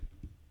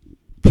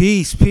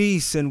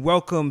Peace, and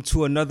welcome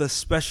to another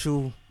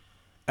special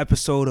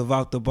episode of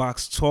Out the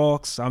Box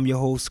Talks. I'm your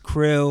host,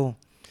 Krill.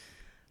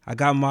 I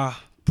got my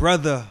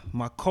brother,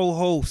 my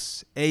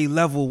co-host,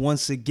 A-Level,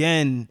 once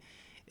again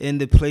in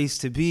the place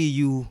to be.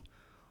 You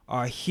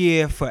are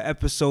here for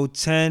episode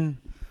 10.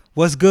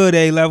 What's good,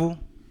 A-Level?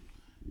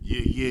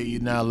 Yeah,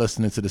 you're now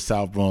listening to the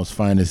South Bronx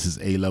finest. Is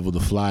A-Level, the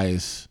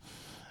Flyers.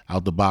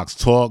 Out the Box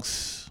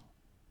Talks.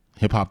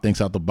 Hip Hop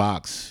Thinks Out the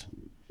Box.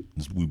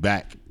 We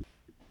back.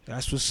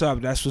 That's what's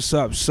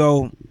up.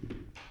 So,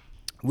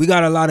 we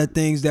got a lot of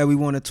things that we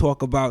want to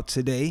talk about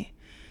today.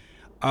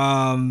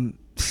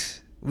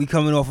 We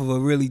coming off of a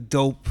really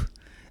dope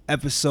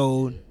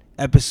episode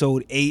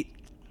 8.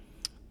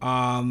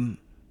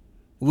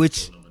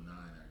 Which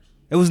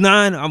it was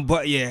 9.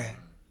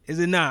 Is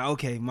it 9?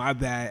 Okay, my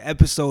bad.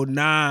 Episode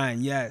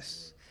 9.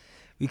 Yes,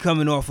 we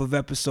coming off of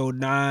episode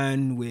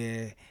 9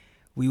 where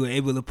we were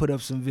able to put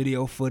up some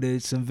video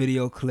footage, some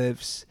video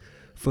clips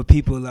for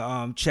people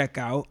to check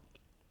out.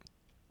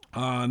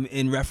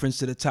 In reference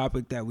to the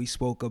topic that we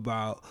spoke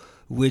about,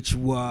 which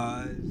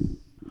was,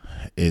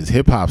 is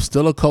hip hop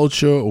still a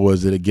culture or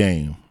is it a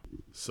game?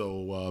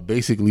 So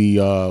basically,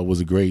 it was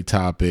a great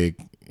topic.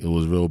 It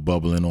was real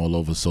bubbling all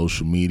over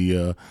social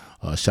media.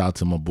 Shout out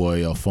to my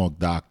boy Funk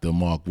Doctor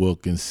Mark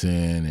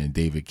Wilkinson and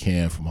David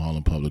Cam from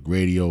Harlem Public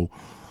Radio,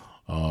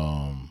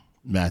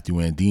 Matthew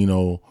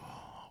Andino,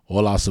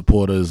 all our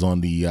supporters on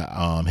the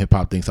Hip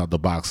Hop Thinks Out the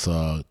Box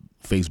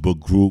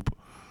Facebook group.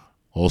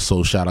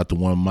 Also, shout out to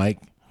One Mike,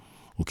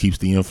 who keeps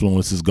the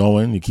influences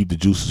going. You keep the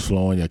juices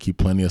flowing. You keep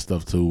plenty of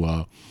stuff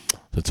to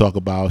talk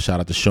about. Shout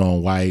out to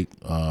Sean White,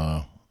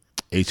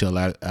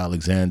 H.L.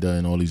 Alexander,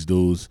 and all these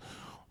dudes.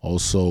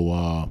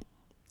 Also,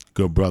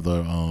 good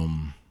brother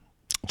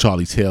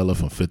Charlie Taylor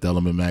from Fifth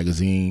Element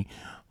Magazine.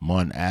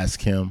 Martin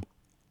Ask Him.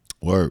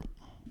 Word.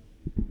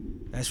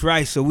 That's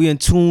right. So we in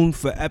tune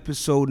for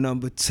episode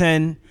number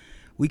 10.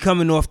 We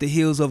coming off the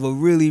heels of a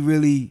really,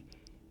 really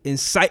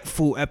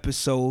insightful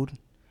episode.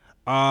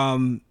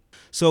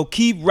 So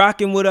keep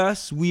rocking with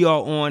us. We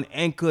are on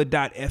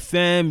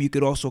Anchor.fm. You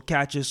could also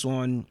catch us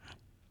on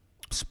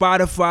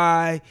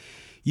Spotify.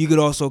 You could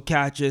also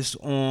catch us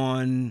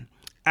on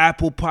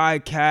Apple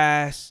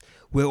Podcasts.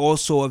 We're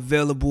also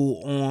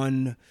available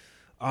on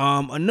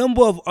a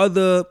number of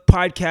other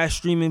podcast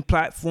streaming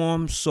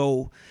platforms.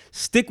 So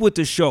stick with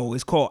the show.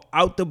 It's called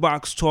Out the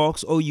Box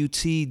Talks,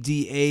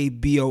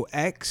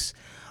 OUTDABOX.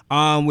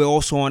 We're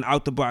also on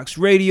Out the Box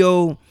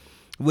Radio,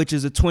 which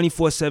is a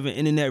 24/7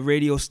 internet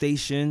radio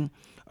station.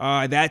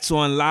 That's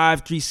on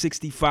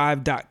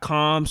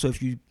live365.com. So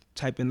if you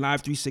type in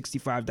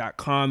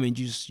live365.com and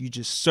you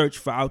just search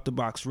for Out the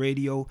Box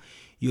Radio,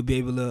 you'll be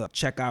able to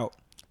check out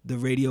the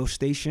radio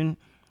station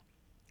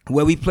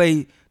where we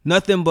play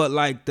nothing but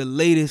like the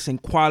latest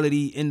and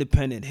quality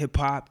independent hip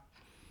hop.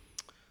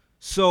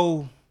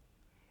 So,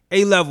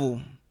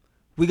 A-Level,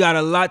 we got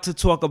a lot to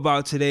talk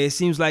about today. It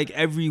seems like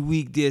every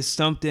week there's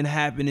something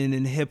happening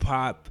in hip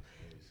hop.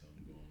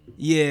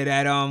 Yeah,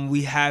 that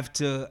we have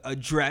to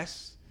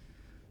address.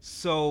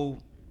 So,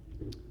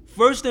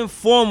 first and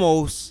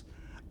foremost,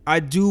 I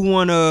do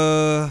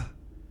wanna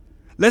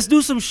let's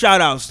do some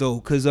shout outs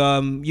though, cause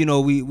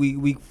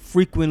we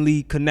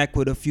frequently connect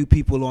with a few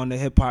people on the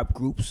hip hop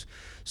groups.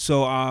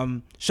 So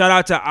shout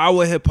out to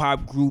our hip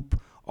hop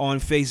group on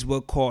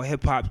Facebook called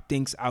Hip Hop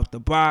Thinks Out the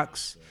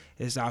Box.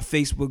 It's our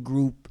Facebook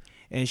group,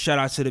 and shout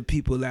out to the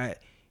people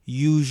that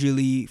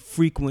usually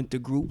frequent the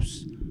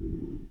groups.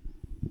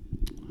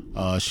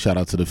 Shout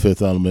out to the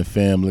Fifth Element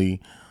family.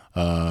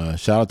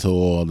 Shout out to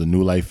all the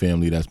New Life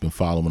family that's been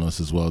following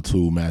us as well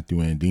too. Matthew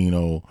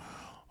Andino,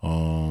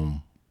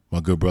 my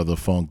good brother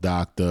Funk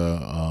Doctor,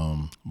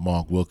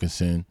 Mark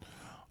Wilkinson.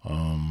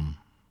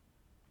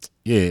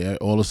 Yeah,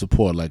 all the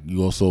support. Like,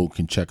 you also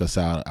can check us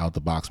out,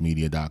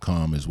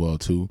 outtheboxmedia.com as well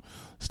too.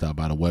 Stop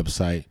by the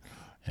website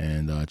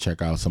and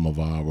check out some of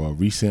our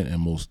recent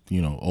and most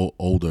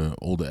older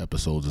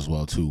episodes as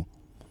well too.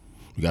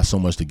 We got so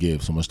much to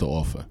give, so much to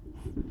offer.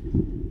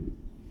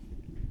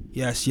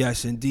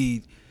 Yes,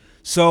 indeed.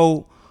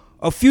 So,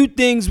 a few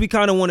things we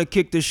kind of want to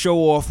kick the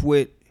show off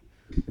with.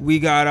 We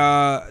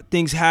got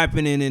things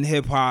happening in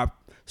hip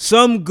hop.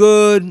 Some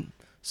good,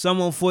 some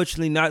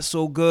unfortunately not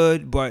so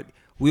good, but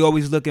we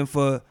always looking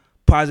for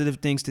positive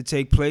things to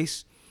take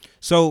place.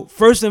 So,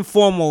 first and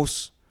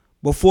foremost,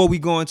 before we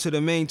go into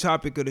the main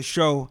topic of the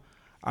show,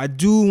 I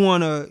do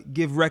want to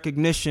give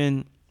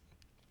recognition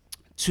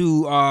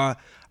to our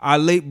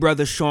late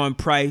brother Sean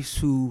Price,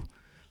 who,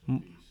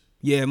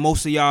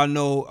 most of y'all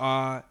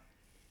know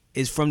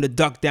is from the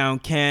Duck Down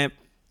camp,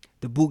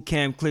 the Boot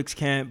Camp Clicks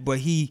camp, but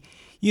he,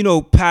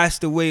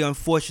 passed away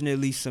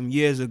unfortunately some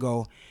years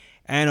ago.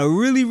 And a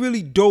really,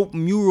 really dope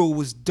mural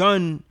was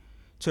done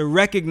to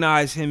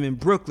recognize him in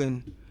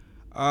Brooklyn.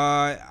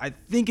 I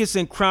think it's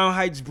in Crown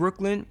Heights,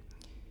 Brooklyn.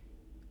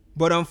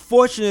 But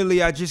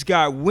unfortunately, I just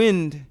got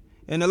wind,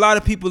 and a lot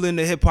of people in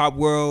the hip hop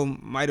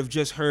world might have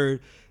just heard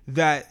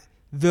that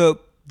the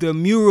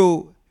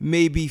mural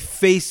may be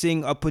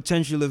facing a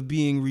potential of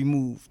being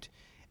removed.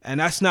 And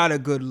that's not a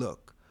good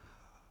look.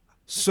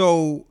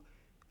 So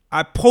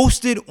I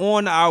posted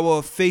on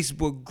our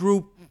Facebook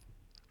group,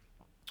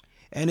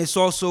 and it's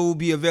also will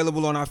be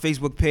available on our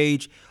Facebook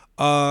page,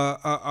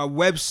 a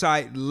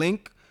website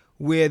link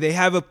where they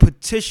have a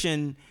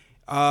petition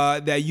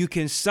that you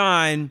can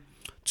sign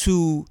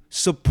to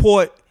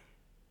support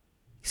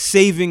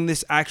saving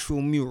this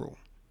actual mural.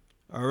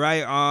 All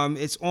right.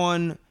 It's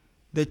on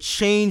the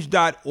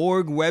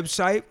change.org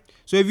website.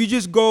 So if you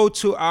just go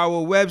to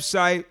our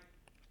website,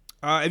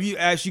 if you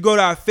actually go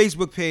to our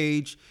Facebook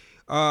page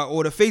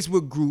or the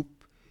Facebook group,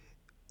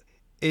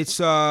 it's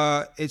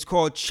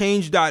called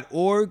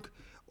change.org,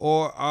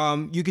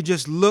 or you could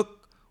just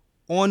look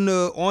on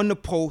the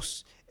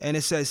post and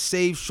it says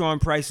Save Sean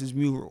Price's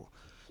Mural.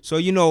 So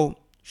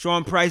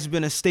Sean Price has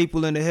been a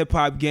staple in the hip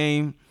hop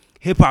game,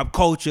 hip hop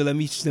culture. Let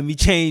me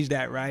change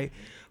that, right?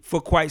 For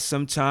quite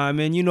some time,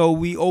 and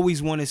we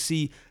always want to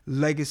see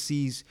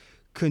legacies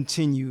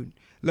continued.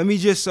 Let me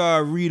just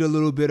read a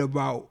little bit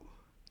about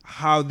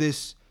how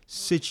this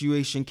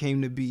situation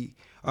came to be.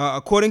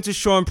 According to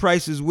Sean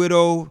Price's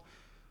widow,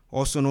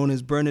 also known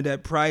as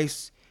Bernadette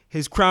Price,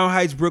 his Crown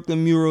Heights,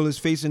 Brooklyn mural is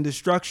facing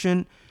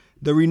destruction.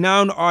 The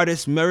renowned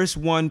artist Maris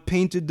One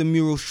painted the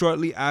mural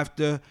shortly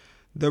after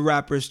the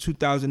rapper's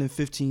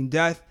 2015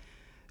 death.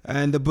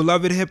 And the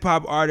beloved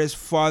hip-hop artist,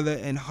 father,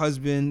 and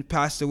husband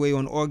passed away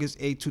on August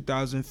 8,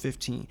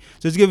 2015.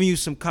 So it's giving you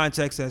some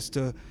context as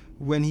to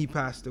when he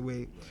passed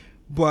away.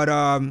 But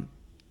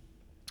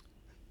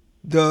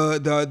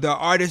the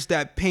artist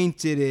that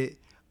painted it,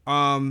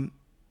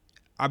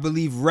 I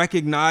believe,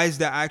 recognized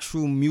the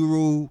actual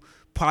mural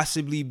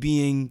possibly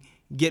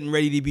getting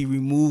ready to be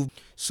removed.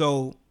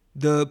 So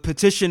the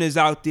petition is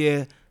out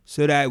there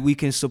so that we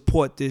can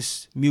support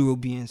this mural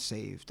being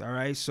saved. All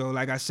right. So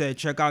like I said,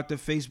 check out the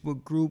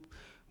Facebook group.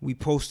 We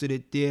posted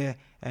it there,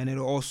 and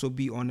it'll also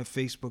be on the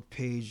Facebook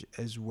page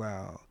as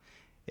well.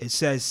 It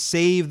says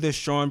Save the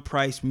Sean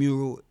Price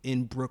Mural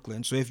in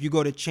Brooklyn. So if you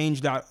go to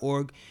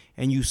change.org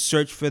and you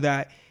search for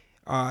that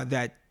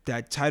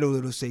title,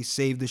 it'll say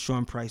Save the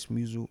Sean Price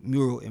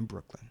Mural in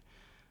Brooklyn.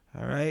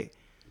 All right.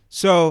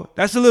 So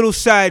that's a little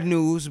sad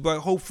news, but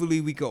hopefully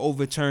we can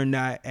overturn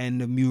that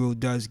and the mural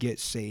does get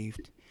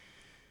saved.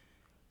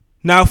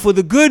 Now, for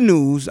the good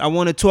news, I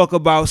want to talk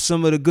about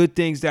some of the good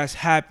things that's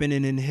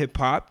happening in hip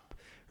hop,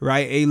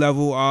 right?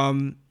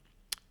 A-Level,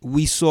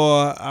 we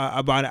saw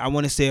about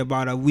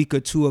a week or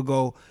two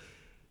ago,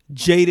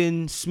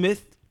 Jaden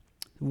Smith,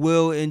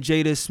 Will and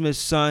Jada Smith's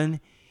son,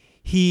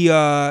 he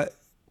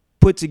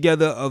put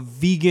together a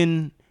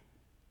vegan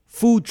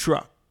food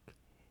truck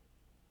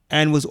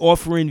and was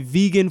offering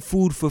vegan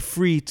food for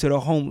free to the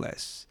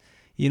homeless.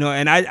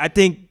 And I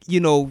think,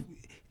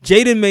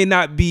 Jaden may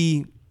not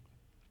be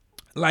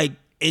like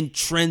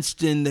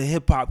entrenched in the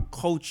hip hop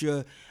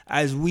culture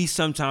as we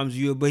sometimes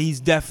view it, but he's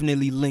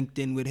definitely linked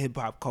in with hip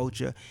hop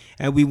culture,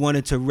 and we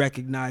wanted to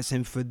recognize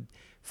him for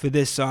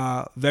this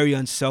very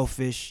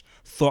unselfish,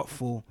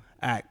 thoughtful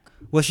act.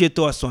 What's your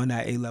thoughts on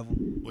that, A-Level?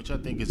 Which I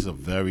think is a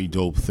very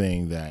dope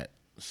thing, that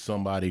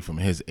somebody from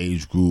his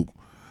age group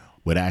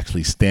would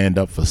actually stand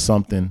up for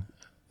something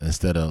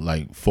instead of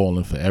like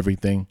falling for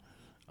everything.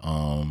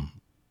 For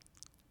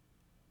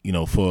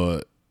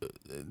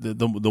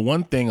the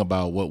one thing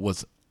about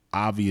what's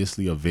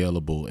obviously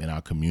available in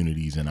our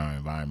communities and our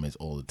environments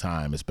all the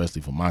time,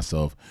 especially for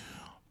myself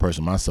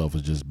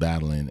is just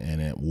battling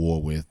and at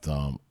war with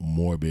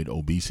morbid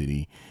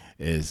obesity,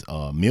 is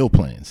meal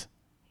plans,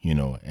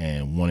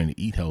 and wanting to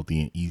eat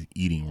healthy and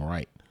eating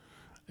right.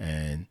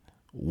 And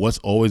what's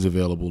always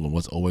available and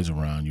what's always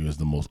around you is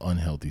the most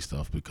unhealthy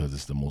stuff, because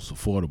it's the most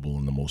affordable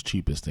and the most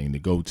cheapest thing to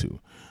go to.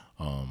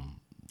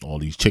 All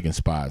these chicken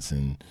spots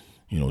and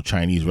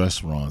Chinese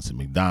restaurants and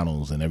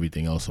McDonald's and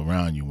everything else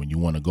around you. When you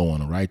want to go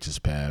on a righteous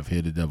path,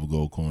 here the devil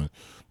go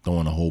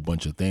throwing a whole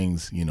bunch of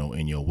things,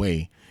 in your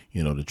way,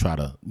 to try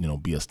to,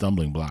 be a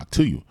stumbling block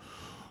to you.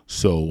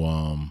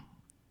 So,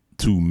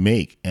 to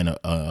make some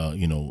of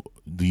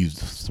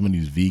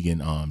these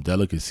vegan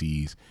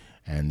delicacies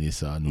and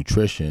this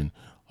nutrition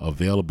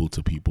available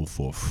to people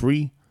for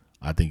free,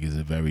 I think is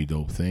a very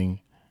dope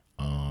thing.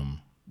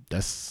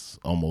 That's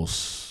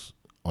almost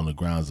on the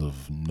grounds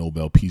of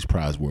Nobel Peace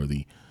Prize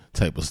worthy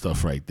type of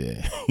stuff right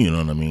there. You know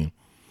what I mean?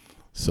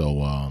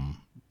 So,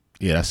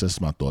 that's just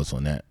my thoughts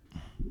on that.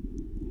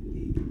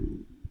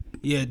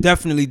 Yeah,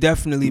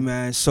 definitely,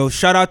 man. So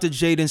shout out to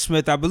Jaden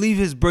Smith. I believe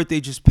his birthday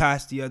just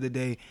passed the other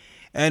day.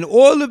 And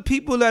all the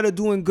people that are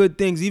doing good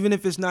things, even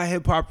if it's not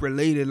hip hop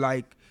related,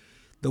 like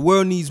the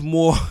world needs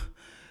more,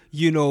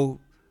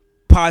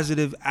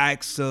 positive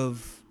acts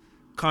of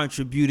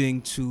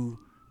contributing to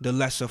the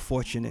lesser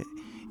fortunate,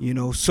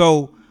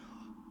 So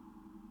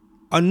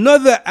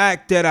another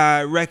act that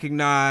I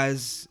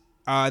recognize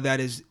that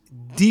is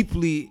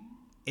deeply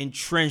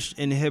entrenched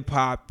in hip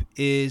hop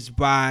is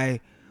by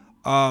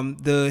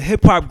the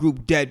hip hop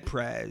group Dead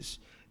Prez.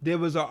 There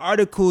was an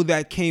article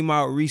that came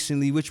out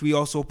recently, which we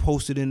also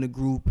posted in the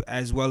group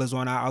as well as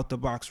on our Out the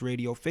Box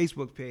Radio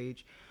Facebook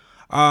page.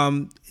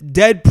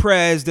 Dead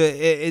Prez,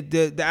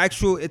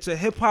 it's a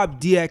hip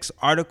hop DX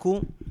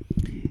article,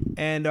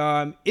 and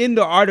in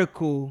the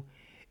article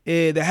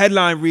The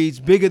headline reads,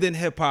 "Bigger than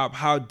hip hop,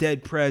 how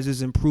Dead Prez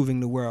is improving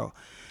the world."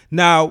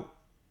 Now,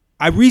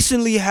 I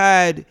recently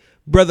had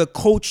brother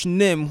Coach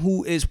Nim,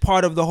 who is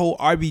part of the whole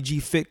RBG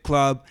Fit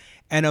Club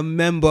and a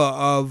member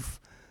of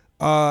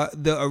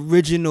the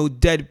original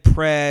Dead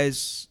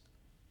Prez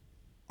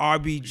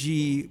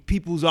RBG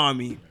People's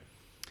Army.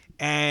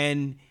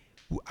 And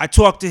I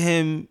talked to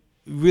him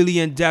really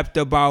in depth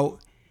about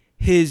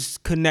his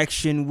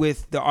connection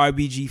with the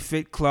RBG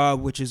Fit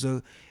Club, which is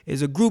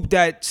a group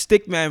that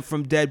Stickman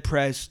from Dead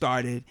Prez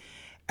started.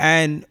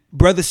 And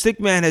brother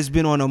Stickman has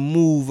been on a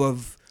move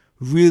of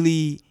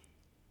really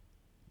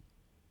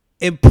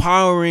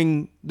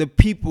empowering the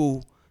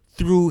people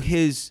through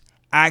his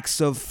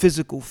acts of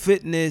physical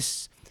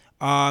fitness,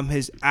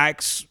 his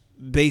acts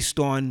based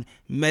on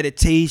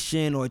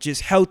meditation or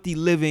just healthy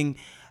living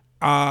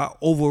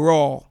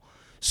overall.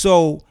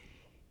 So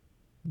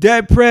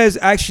Dead Prez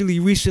actually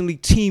recently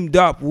teamed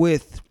up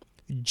with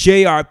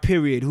JR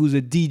Period, who's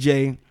a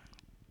DJ,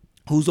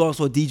 who's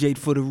also DJ'd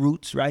for the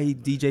Roots, right? He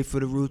DJ'd for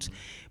the Roots.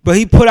 But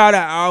he put out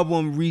an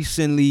album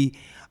recently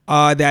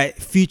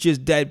that features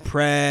Dead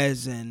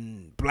Prez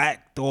and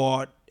Black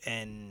Thought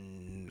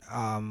and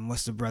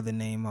what's the brother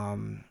name?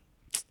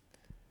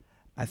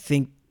 I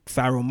think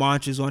Pharaoh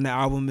Monch is on the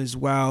album as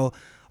well.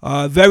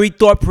 Very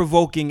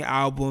thought-provoking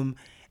album.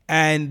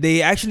 And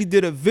they actually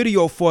did a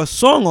video for a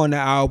song on the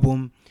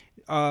album.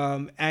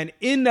 And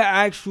in the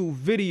actual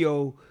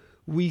video,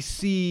 we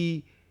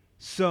see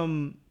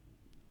some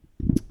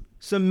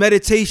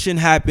meditation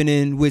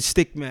happening with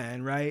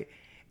Stickman, right?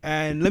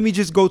 And let me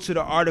just go to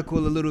the article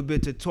a little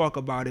bit to talk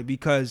about it,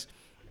 because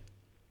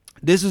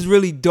this is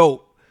really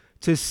dope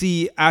to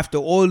see after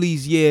all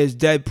these years,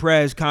 Dead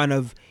Prez kind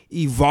of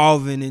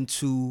evolving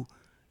into,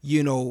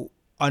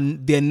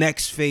 their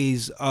next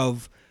phase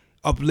of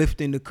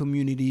uplifting the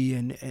community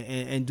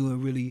and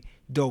doing really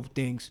dope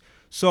things.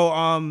 So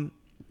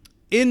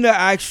in the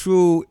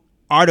actual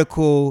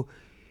article,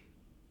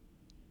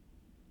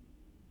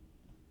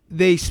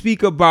 they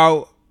speak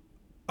about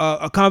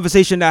a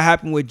conversation that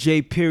happened with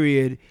J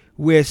Period,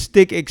 where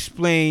Stick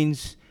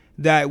explains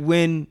that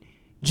when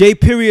J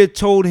Period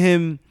told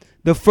him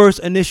the first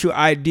initial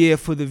idea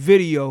for the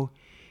video,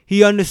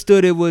 he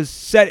understood it was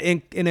set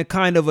in a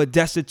kind of a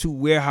destitute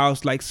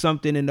warehouse, like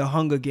something in the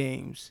Hunger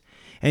Games.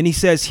 And he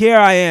says, here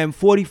I am,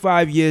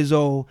 45 years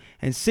old,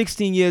 and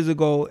 16 years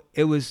ago,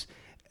 it was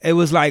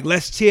like,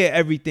 let's tear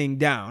everything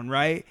down,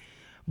 right?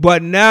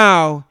 But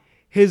now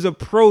his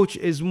approach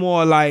is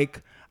more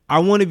like, I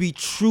want to be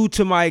true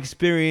to my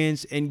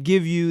experience and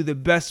give you the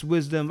best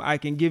wisdom I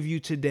can give you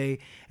today,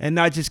 and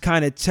not just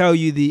kind of tell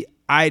you the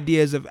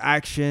ideas of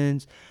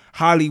actions,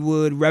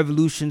 Hollywood,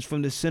 revolutions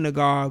from the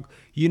synagogue.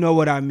 You know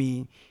what I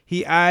mean?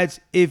 He adds,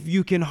 if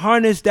you can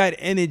harness that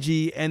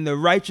energy and the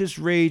righteous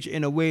rage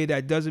in a way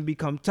that doesn't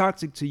become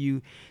toxic to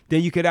you,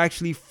 then you could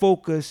actually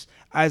focus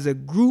as a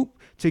group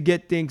to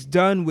get things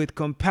done with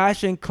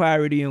compassion,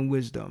 clarity, and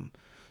wisdom.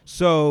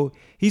 So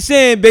he's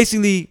saying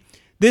basically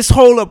this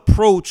whole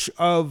approach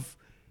of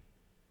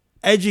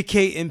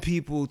educating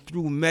people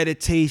through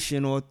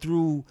meditation or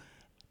through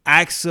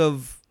acts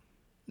of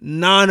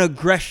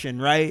non-aggression,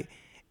 right,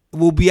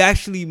 will be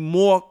actually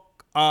more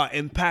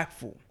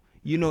impactful,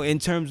 in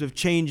terms of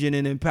changing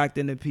and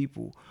impacting the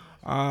people.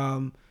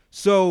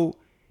 So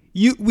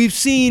we've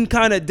seen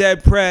kind of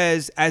Dead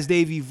Prez as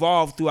they've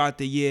evolved throughout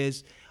the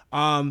years.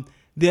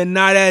 They're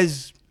not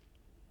as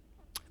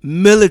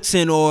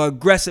militant or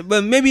aggressive,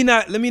 but maybe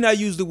not. Let me not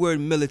use the word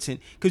militant,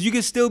 because you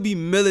can still be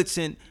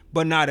militant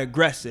but not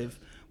aggressive.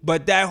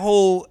 But that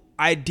whole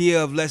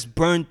idea of let's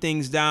burn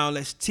things down,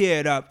 let's tear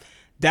it up,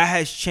 that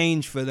has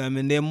changed for them,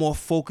 and they're more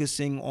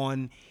focusing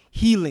on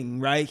healing,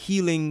 right?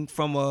 Healing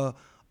from a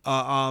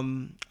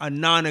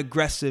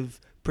non-aggressive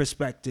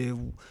perspective,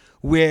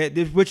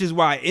 which is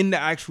why in the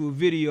actual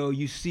video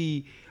you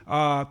see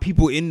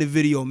people in the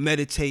video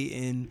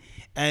meditating,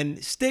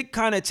 and Stick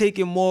kind of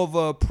taking more of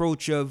an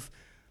approach of,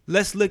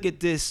 let's look at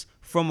this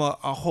from a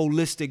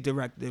holistic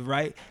directive,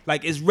 right?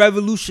 Like, it's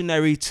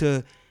revolutionary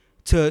to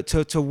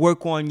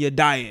work on your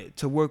diet,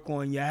 to work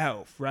on your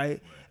health,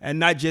 right? And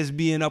not just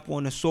being up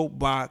on a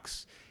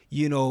soapbox,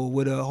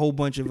 with a whole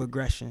bunch of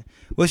aggression.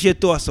 What's your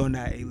thoughts on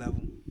that,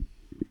 A-Level?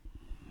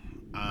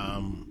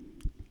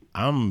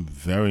 I'm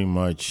very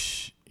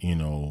much,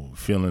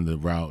 feeling the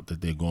route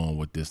that they're going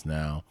with this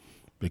now,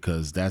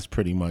 because that's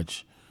pretty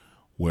much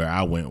where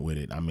I went with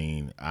it. I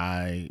mean,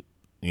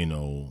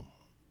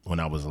 when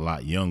I was a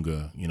lot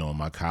younger, in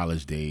my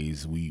college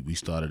days, we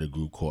started a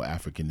group called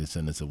African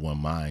Descendants of One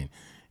Mind,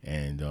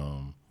 and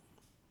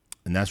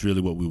that's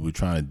really what we were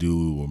trying to do.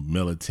 We were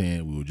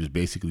militant. We were just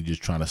basically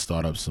just trying to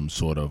start up some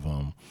sort of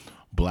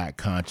black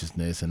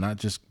consciousness, and not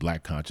just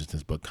black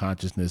consciousness, but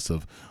consciousness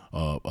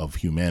of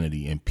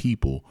humanity and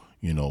people,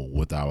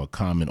 with our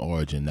common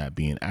origin, that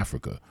being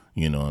Africa.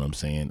 You know what I'm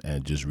saying?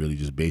 And just really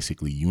just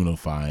basically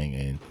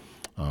unifying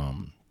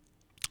and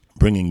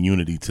bringing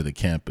unity to the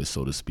campus,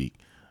 so to speak.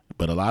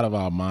 But a lot of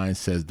our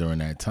mindsets during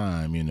that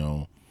time,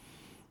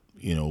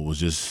 was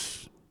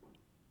just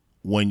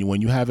when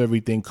you have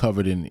everything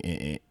covered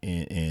in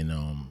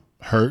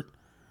hurt,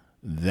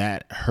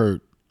 that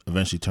hurt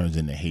eventually turns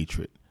into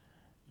hatred,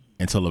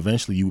 until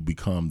eventually you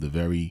become the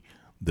very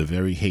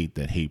hate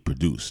that hate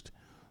produced.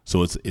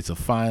 So it's a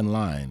fine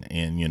line,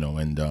 and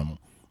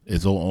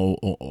it's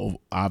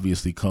all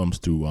obviously comes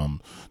through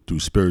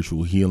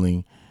spiritual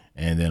healing,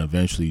 and then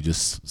eventually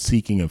just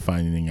seeking and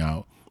finding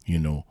out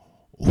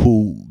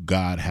who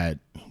God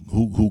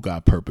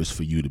purpose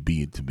for you to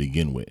be to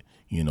begin with.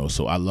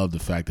 So I love the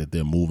fact that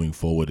they're moving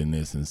forward in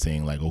this and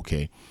saying like,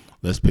 okay,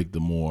 let's pick the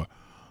more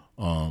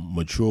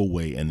mature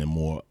way and the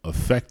more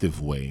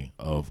effective way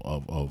of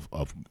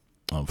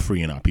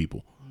freeing our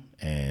people.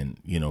 And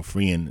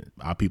freeing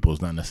our people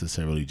is not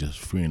necessarily just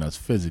freeing us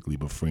physically,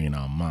 but freeing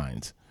our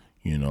minds.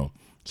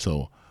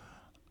 So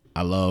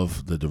I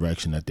love the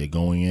direction that they're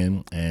going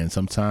in. And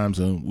sometimes,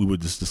 we were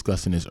just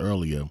discussing this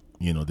earlier,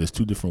 there's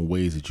two different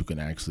ways that you can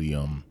actually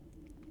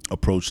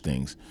approach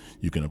things.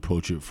 You can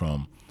approach it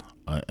from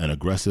an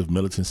aggressive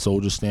militant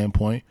soldier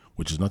standpoint,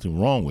 which is nothing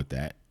wrong with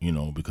that,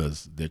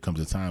 because there comes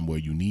a time where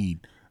you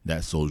need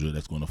that soldier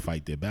that's going to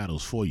fight their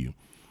battles for you.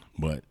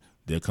 But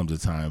there comes a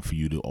time for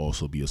you to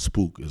also be a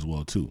spook as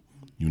well too.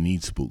 You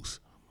need spooks.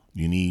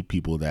 You need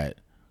people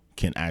that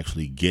can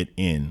actually get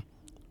in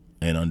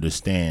and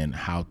understand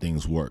how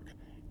things work.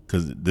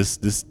 Because this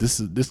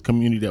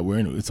community that we're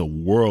in, it's a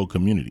world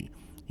community.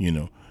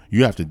 You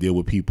have to deal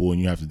with people,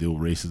 and you have to deal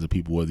with races of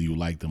people, whether you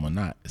like them or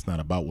not. It's not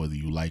about whether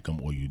you like them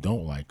or you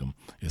don't like them.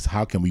 It's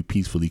how can we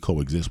peacefully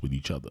coexist with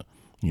each other.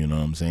 You know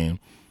what I'm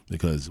saying?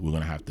 Because we're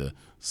going to have to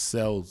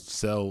sell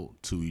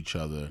to each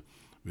other.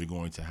 We're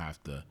going to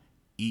have to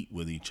eat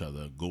with each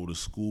other, go to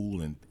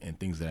school and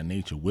things of that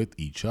nature with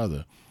each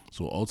other.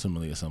 So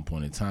ultimately, at some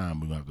point in time,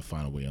 we're going to have to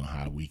find a way on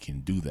how we can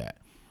do that.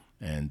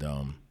 And,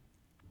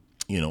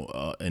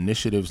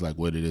 initiatives like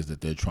what it is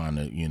that they're trying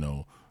to,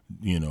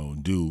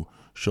 do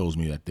shows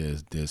me that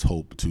there's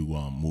hope to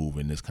move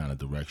in this kind of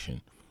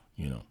direction,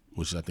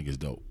 which I think is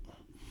dope.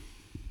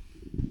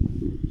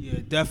 Yeah,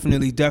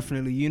 definitely.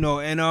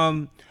 And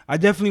I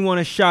definitely want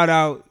to shout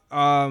out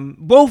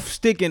both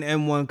Stick and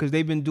M1 because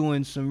they've been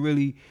doing some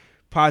really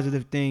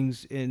positive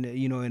things in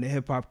the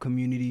hip hop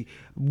community,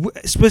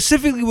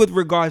 specifically with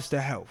regards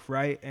to health,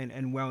 right,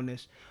 and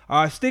wellness.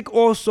 Stick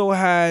also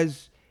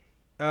has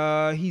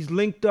he's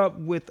linked up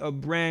with a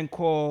brand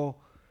called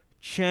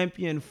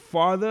Champion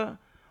Father,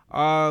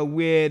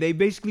 where they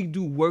basically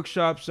do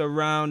workshops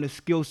around the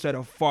skill set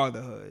of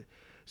fatherhood.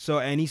 So,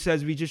 and he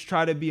says we just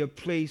try to be a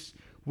place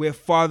where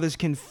fathers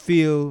can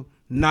feel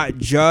not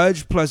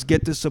judged, plus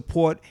get the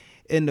support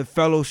in the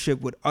fellowship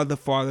with other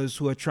fathers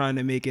who are trying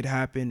to make it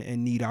happen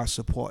and need our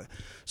support.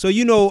 So,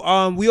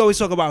 we always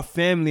talk about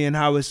family and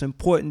how it's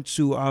important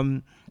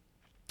to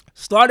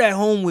start at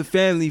home with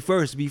family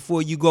first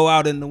before you go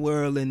out in the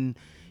world and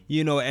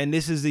and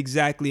this is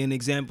exactly an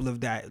example of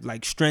that,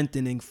 like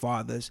strengthening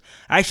fathers.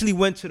 I actually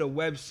went to the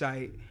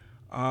website.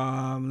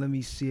 Let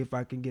me see if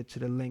I can get to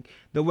the link.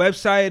 The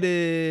website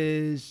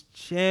is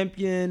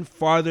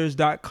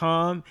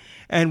championfathers.com.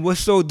 And what's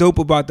so dope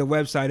about the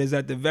website is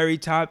at the very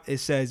top, it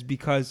says,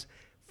 because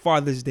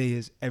Father's Day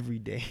is every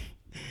day.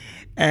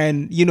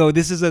 And,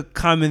 this is a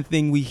common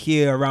thing we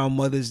hear around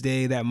Mother's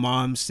Day that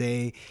moms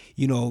say,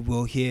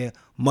 we'll hear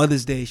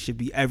Mother's Day should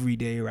be every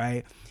day,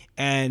 right?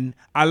 And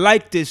I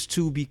like this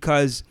too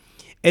because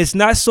it's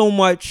not so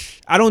much,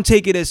 I don't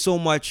take it as so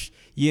much,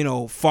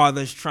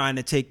 fathers trying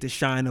to take the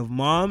shine of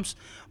moms,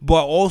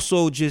 but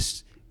also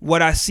just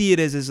what I see it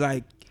as is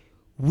like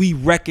we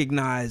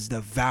recognize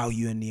the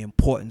value and the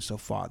importance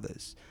of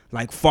fathers.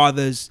 Like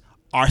fathers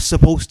are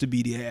supposed to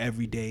be there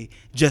every day,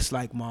 just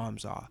like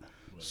moms are.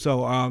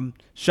 So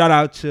shout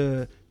out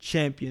to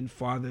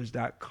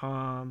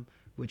championfathers.com,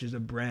 which is a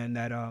brand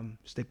that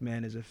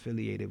Stickman is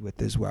affiliated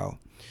with as well.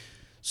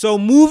 So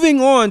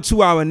moving on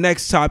to our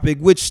next topic,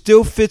 which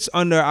still fits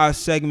under our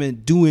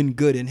segment, Doing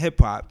Good in Hip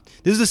Hop.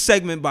 This is a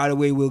segment, by the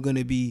way, we're going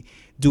to be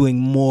doing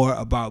more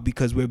about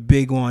because we're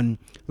big on,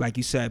 like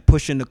you said,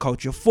 pushing the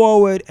culture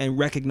forward and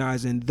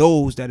recognizing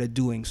those that are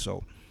doing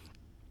so.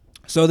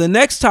 So the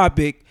next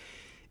topic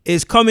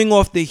is coming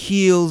off the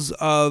heels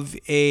of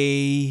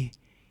a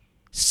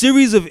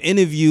series of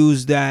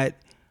interviews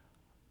that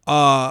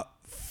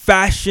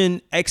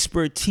fashion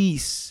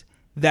expertise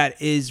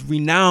that is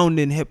renowned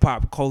in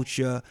hip-hop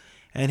culture,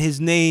 and his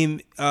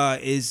name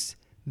is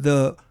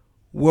the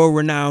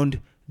world-renowned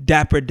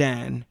Dapper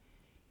Dan.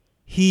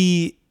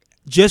 He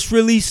just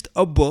released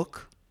a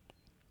book,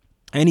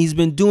 and he's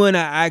been doing an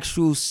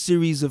actual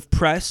series of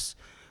press.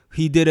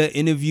 He did an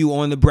interview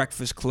on The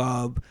Breakfast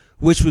Club,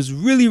 which was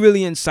really,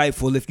 really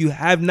insightful. If you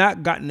have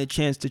not gotten a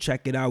chance to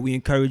check it out, we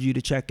encourage you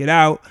to check it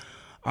out.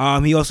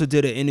 He also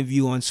did an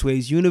interview on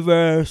Sway's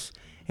Universe,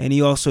 and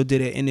he also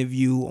did an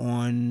interview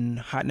on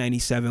Hot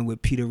 97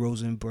 with Peter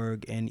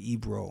Rosenberg and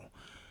Ebro.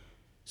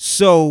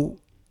 So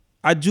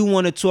I do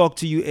want to talk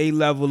to you,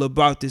 A-Level,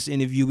 about this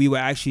interview. We were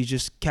actually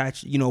just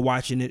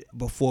watching it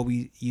before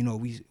we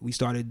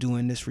started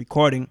doing this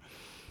recording.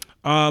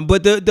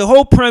 But the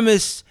whole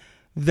premise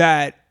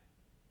that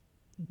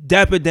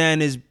Dapper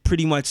Dan is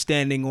pretty much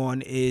standing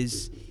on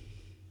is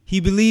he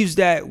believes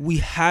that we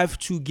have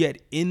to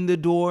get in the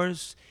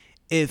doors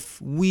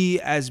if we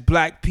as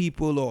black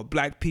people or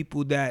black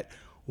people that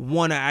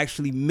want to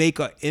actually make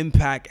an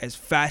impact as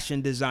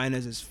fashion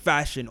designers, as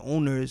fashion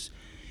owners,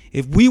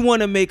 if we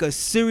want to make a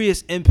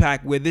serious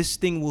impact where this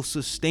thing will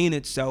sustain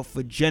itself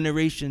for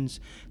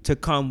generations to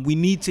come, we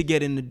need to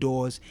get in the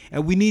doors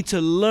and we need to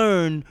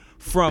learn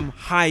from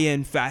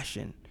high-end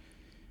fashion.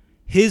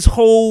 His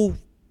whole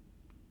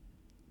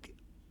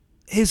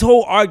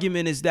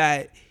argument is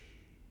that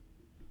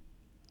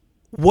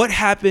what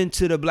happened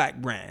to the black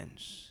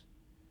brands?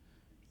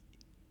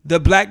 The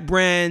black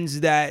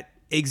brands that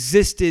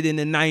existed in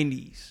the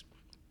 90s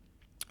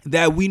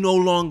that we no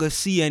longer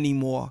see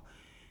anymore.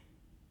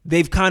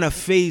 They've kind of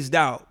phased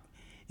out.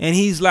 And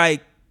he's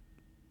like,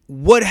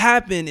 what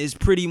happened is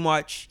pretty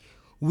much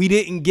we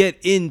didn't get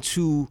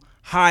into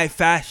high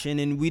fashion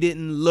and we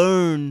didn't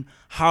learn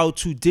how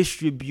to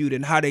distribute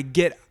and how to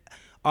get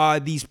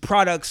these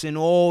products in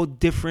all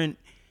different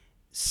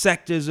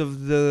sectors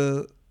of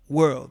the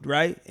world,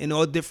 right? In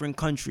all different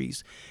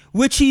countries,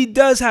 which he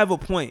does have a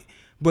point.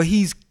 But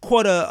he's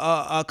caught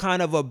a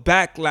kind of a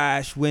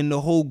backlash when the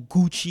whole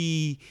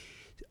Gucci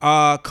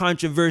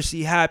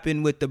controversy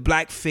happened with the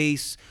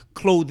blackface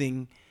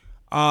clothing,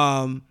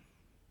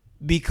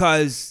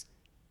 because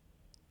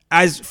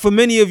as for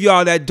many of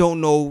y'all that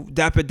don't know,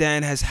 Dapper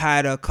Dan has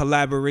had a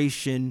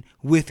collaboration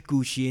with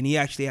Gucci, and he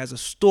actually has a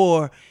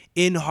store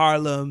in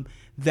Harlem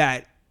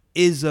that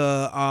is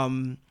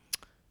a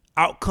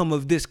outcome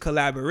of this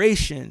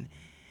collaboration.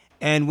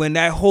 And when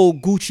that whole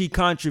Gucci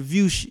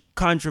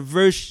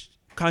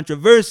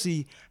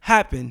controversy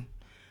happened,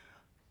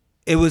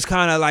 it was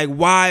kind of like,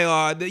 why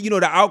are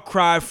the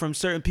outcry from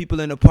certain people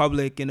in the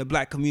public in the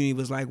black community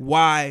was like,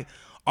 why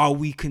are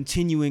we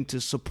continuing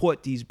to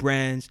support these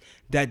brands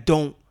that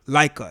don't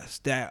like us,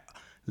 that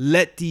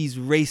let these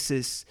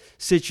racist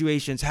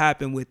situations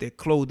happen with their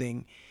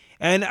clothing?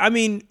 And I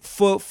mean,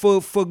 for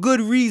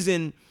good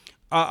reason,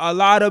 a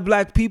lot of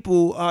black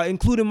people,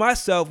 including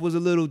myself, was a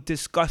little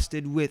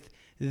disgusted with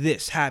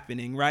this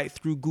happening, right,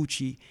 through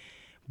Gucci.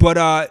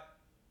 But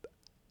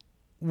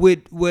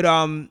with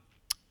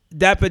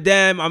Dapper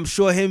Dan, I'm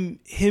sure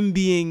him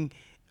being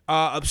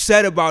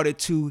upset about it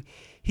too,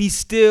 he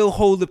still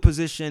hold the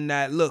position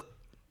that, look,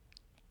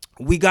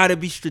 we got to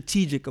be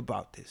strategic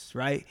about this,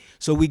 right?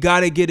 So we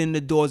got to get in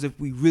the doors if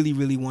we really,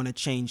 really want to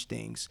change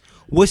things.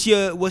 What's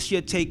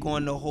your take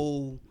on the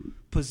whole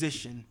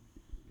position?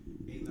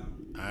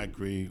 I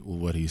agree with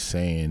what he's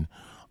saying.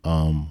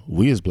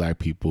 We as black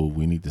people,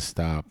 we need to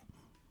stop.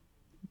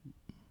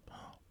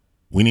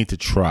 We need to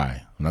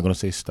try. I'm not going to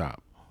say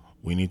stop.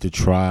 We need to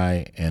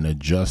try and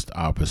adjust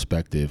our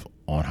perspective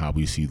on how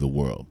we see the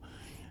world.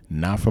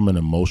 Not from an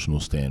emotional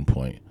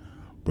standpoint,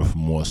 but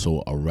from more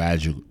so a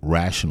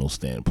rational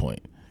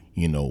standpoint.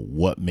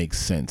 What makes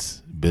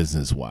sense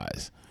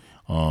business-wise.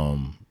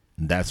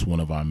 That's one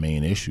of our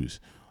main issues.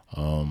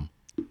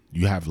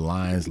 You have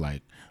lines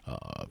like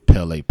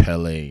Pele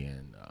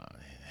and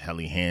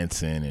Helly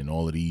Hansen and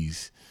all of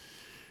these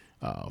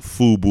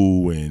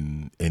Fubu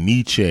and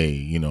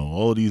Nietzsche,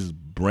 all of these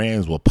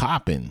brands were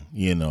popping,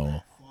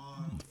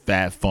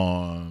 Fat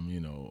Farm,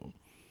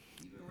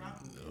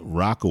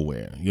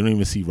 Rockaware. You don't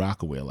even see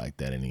Rockaware like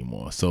that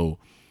anymore. So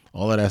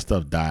all of that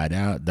stuff died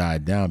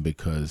down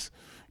because,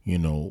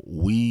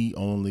 we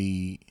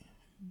only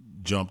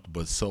jumped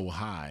but so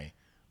high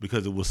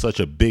because it was such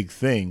a big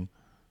thing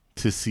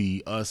to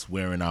see us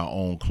wearing our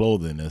own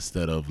clothing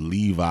instead of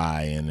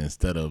Levi and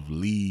instead of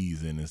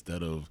Lee's and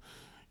instead of,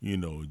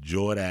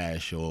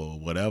 Jordache or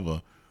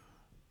whatever,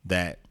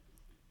 that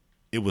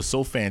it was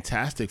so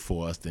fantastic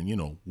for us.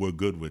 Then, we're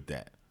good with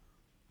that.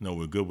 No,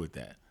 we're good with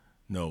that.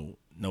 No,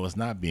 it's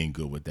not being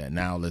good with that.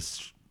 Now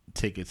let's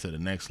take it to the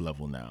next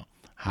level now.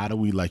 How do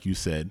we, like you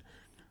said,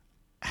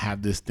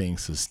 have this thing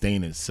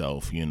sustain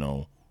itself,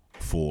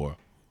 for,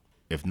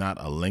 if not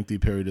a lengthy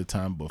period of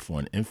time, but for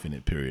an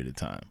infinite period of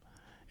time?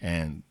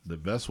 And the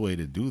best way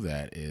to do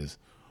that is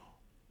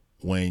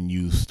when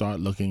you start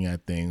looking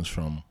at things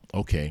from,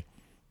 okay,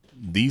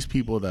 these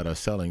people that are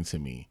selling to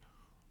me,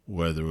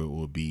 whether it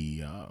will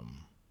be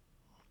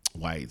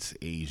whites,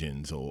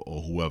 Asians,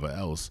 or whoever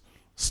else,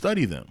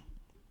 study them.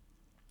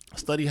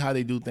 Study how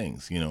they do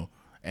things,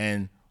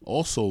 and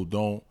also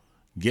don't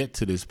get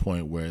to this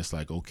point where it's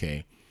like,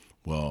 okay,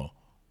 well,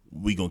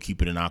 we're going to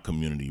keep it in our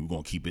community. We're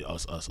going to keep it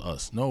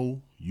us.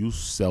 No, you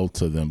sell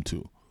to them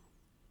too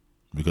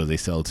because they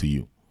sell to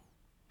you.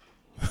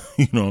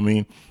 You know what I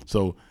mean?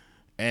 So,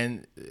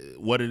 and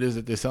what it is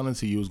that they're selling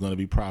to you is going to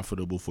be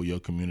profitable for your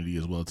community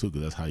as well too,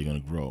 because that's how you're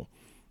going to grow.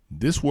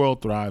 This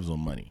world thrives on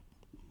money,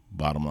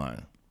 bottom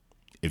line.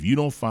 If you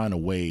don't find a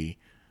way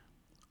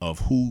of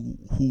who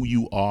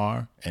you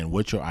are and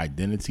what your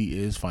identity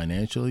is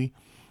financially,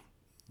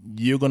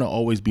 you're going to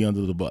always be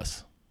under the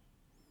bus.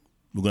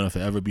 We're going to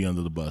forever be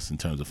under the bus in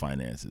terms of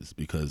finances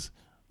because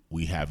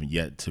we haven't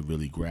yet to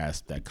really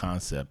grasp that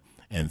concept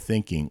and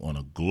thinking on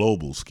a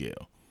global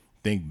scale.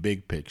 Think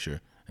big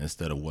picture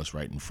instead of what's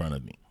right in front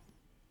of me.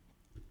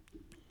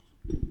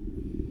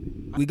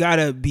 We got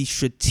to be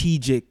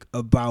strategic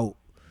about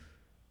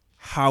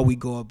how we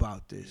go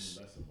about this.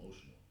 That's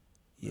emotional.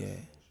 Yeah.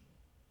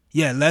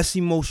 yeah, less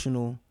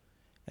emotional,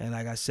 and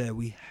like I said,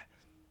 we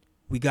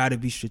got to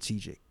be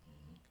strategic.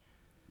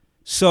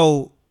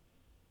 So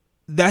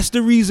that's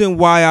the reason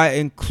why I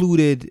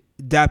included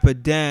Dapper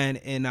Dan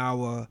in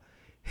our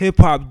hip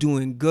hop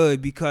doing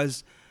good,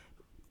 because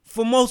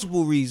for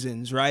multiple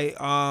reasons, right?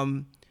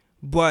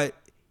 But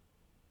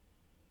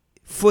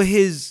for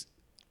his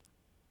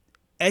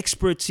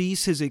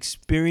expertise, his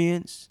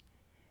experience,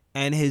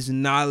 and his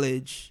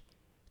knowledge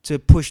to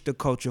push the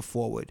culture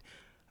forward.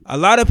 A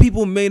lot of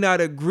people may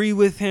not agree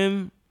with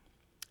him,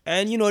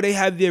 and they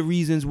have their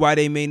reasons why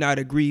they may not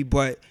agree,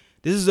 but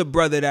this is a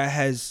brother that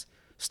has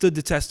stood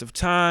the test of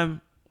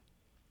time.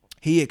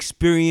 He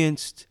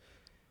experienced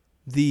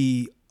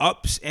the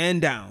ups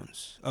and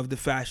downs of the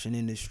fashion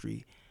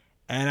industry.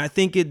 And I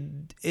think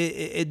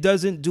it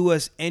doesn't do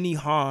us any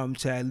harm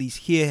to at least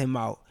hear him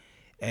out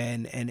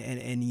and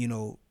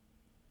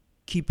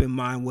keep in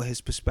mind what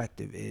his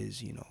perspective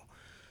is.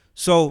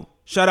 So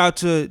shout out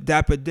to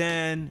Dapper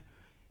Dan.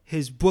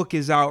 His book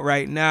is out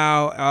right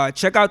now.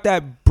 Check out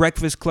that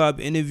Breakfast Club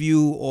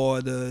interview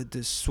or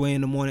the Sway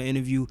in the Morning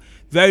interview.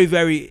 Very,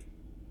 very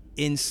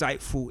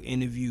insightful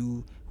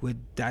interview with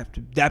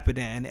Dapper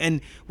Dan. And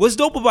what's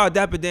dope about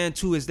Dapper Dan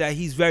too is that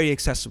he's very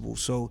accessible.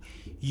 So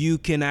you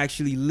can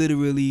actually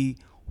literally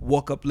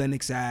walk up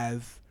Lenox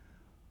Ave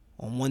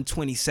on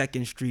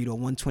 122nd Street or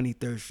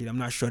 123rd Street. I'm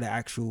not sure the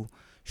actual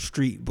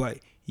street, but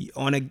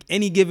on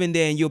any given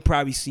day, and you'll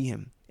probably see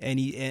him.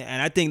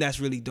 And I think that's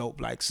really dope.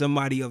 Like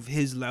somebody of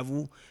his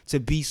level to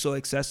be so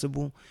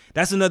accessible.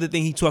 That's another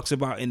thing he talks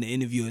about in the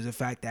interview, is the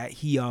fact that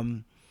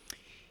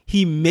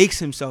he makes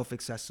himself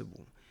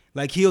accessible.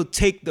 Like he'll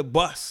take the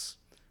bus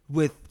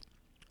with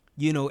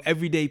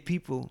everyday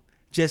people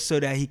just so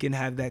that he can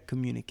have that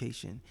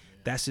communication.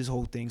 That's his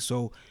whole thing.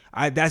 So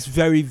that's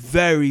very,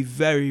 very,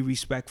 very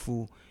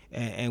respectful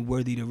and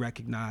worthy to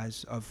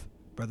recognize of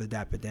Brother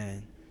Dapper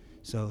Dan.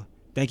 So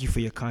thank you for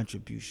your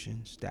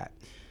contributions, Dap.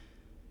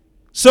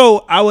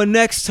 So our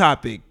next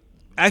topic,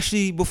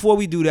 actually, before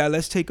we do that,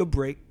 let's take a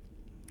break,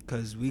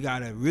 because we got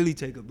to really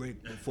take a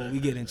break before we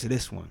get into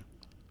this one.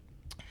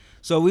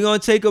 So we're going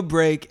to take a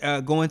break,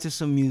 go into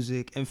some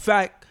music. In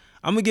fact,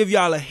 I'm going to give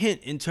y'all a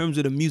hint in terms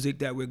of the music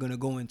that we're going to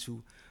go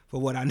into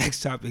for what our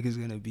next topic is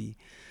going to be.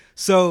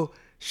 So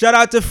shout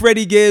out to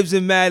Freddie Gibbs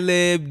and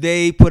Madlib.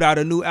 They put out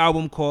a new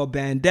album called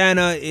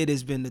Bandana. It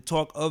has been the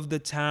talk of the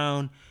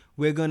town.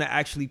 We're going to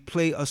actually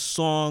play a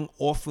song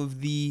off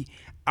of the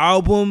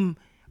album.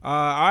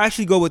 I'll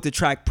actually go with the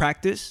track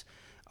Practice,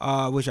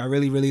 which I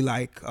really, really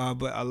like.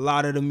 But a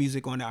lot of the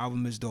music on the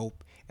album is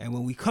dope. And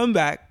when we come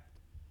back,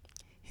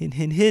 hint,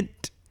 hint,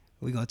 hint,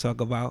 we're going to talk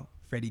about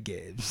Freddie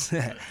Gibbs. All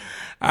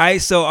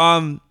right,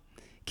 so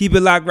keep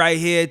it locked right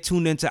here.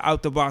 Tune into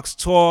Out the Box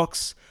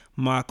Talks.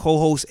 My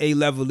co-host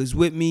A-Level is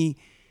with me.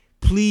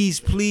 Please,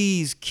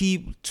 please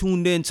keep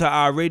tuned into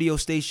our radio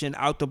station,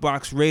 Out the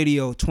Box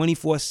Radio,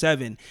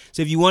 24/7.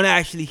 So if you want to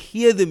actually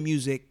hear the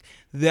music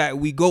that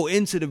we go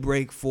into the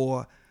break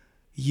for,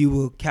 you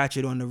will catch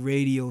it on the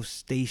radio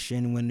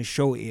station when the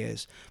show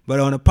airs. But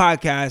on the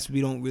podcast,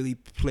 we don't really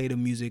play the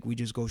music. We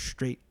just go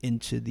straight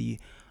into the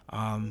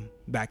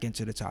back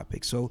into the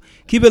topic. So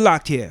keep it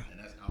locked here. And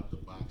that's Out the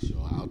Box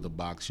Show. Out the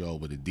Box Show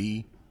with a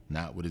D,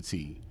 not with a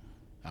T.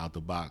 Out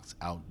the box,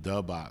 out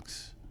the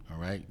box. All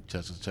right.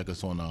 Check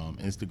us on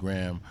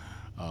Instagram,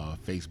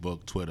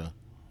 Facebook, Twitter.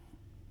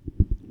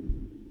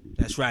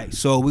 That's right.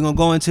 So we're gonna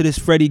go into this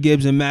Freddie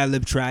Gibbs and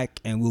Madlib track,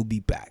 and we'll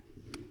be back.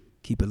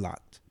 Keep it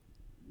locked.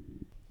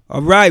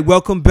 All right,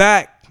 welcome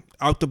back.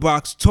 Out the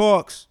Box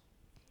Talks.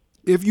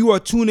 If you are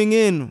tuning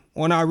in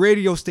on our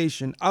radio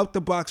station, Out the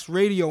Box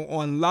Radio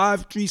on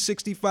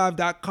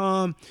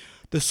live365.com,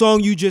 the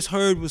song you just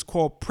heard was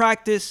called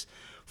Practice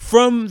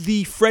from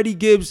the Freddie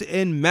Gibbs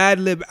and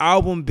Madlib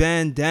album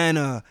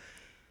Bandana.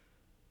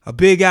 A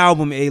big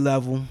album,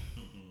 A-Level.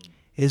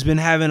 It's been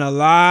having a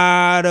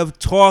lot of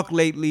talk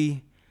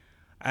lately.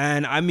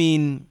 And I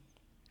mean,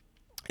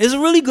 it's a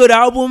really good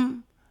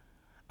album.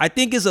 I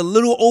think it's a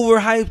little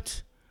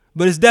overhyped,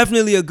 but it's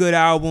definitely a good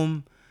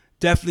album.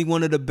 Definitely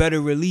one of the better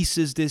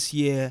releases this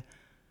year.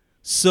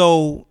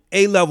 So,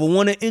 A-Level,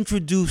 want to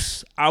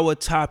introduce our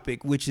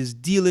topic, which is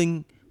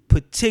dealing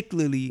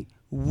particularly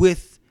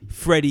with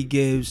Freddie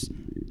Gibbs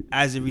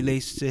as it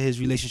relates to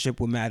his relationship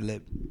with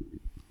Madlib.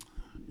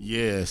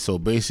 Yeah, so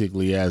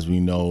basically, as we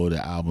know,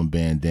 the album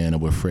Bandana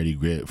with Freddie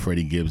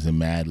Gibbs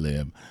and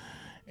Madlib.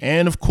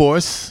 And, of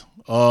course,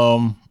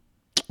 one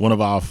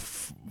of our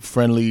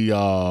friendly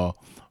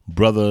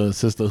brother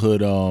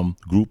sisterhood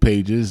group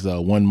pages,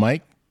 One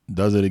Mic,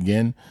 does it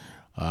again.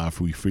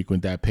 We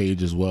frequent that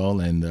page as well,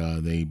 and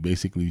they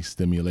basically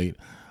stimulate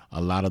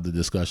a lot of the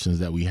discussions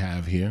that we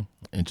have here.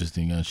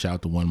 Interesting. Shout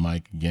out to One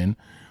Mic again.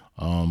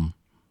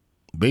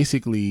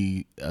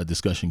 Basically, a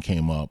discussion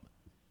came up,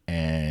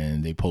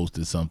 and they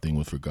posted something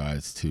with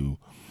regards to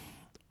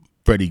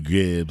Freddie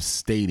Gibbs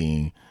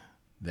stating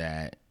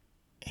that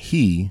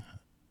he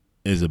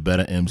is a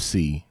better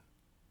MC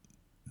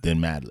than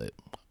Madlib.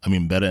 I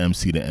mean, better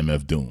MC than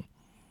MF Doom.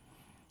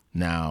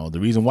 Now, the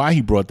reason why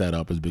he brought that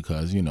up is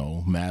because,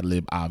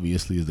 Madlib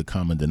obviously is the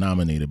common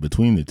denominator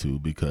between the two,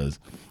 because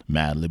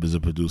Madlib is a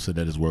producer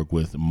that has worked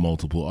with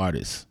multiple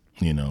artists.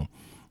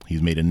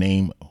 He's made a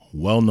name,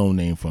 well-known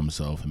name for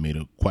himself, and made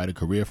quite a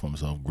career for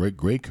himself,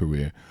 great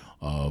career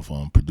of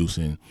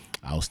producing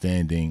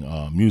outstanding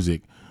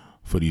music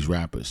for these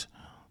rappers.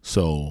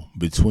 So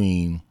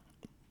between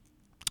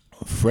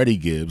Freddie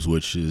Gibbs,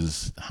 which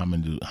is how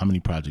many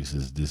projects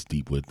is this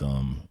deep with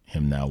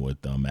him now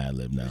with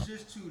Madlib now? This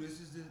is two.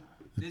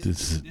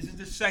 This is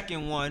the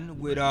second one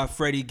with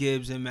Freddie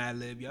Gibbs and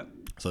Madlib. Yep.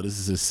 So this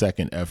is his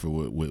second effort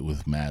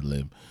with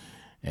Madlib,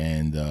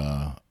 and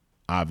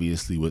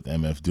obviously with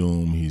MF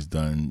Doom,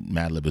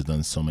 Madlib has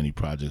done so many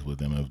projects with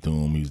MF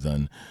Doom. He's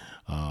done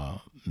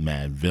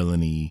Mad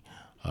Villainy.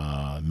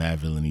 Mad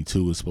Villainy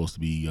 2 is supposed to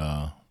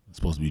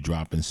be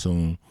dropping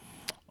soon,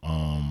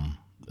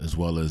 as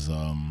well as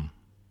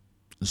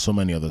so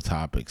many other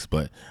topics.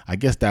 But I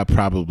guess that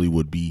probably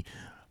would be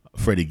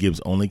Freddie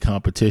Gibbs' only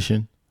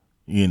competition,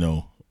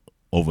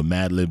 over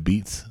Madlib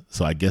beats.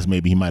 So I guess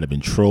maybe he might have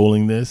been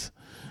trolling this.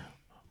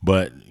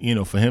 But,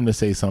 for him to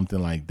say something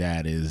like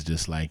that is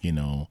just like,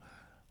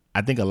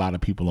 I think a lot of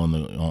people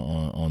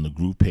on the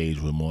group page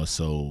were more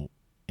so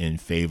in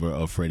favor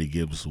of Freddie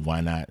Gibbs.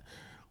 Why not?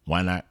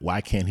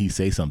 Why can't he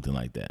say something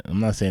like that? I'm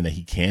not saying that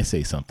he can't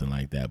say something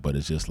like that, but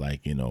it's just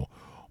like,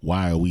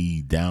 why are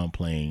we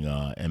downplaying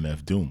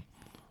MF Doom?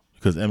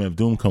 Because MF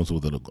Doom comes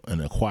with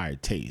an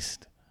acquired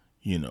taste.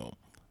 He's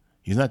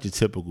not your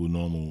typical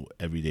normal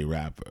everyday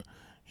rapper.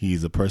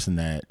 He's a person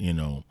that,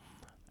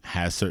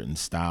 has certain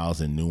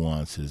styles and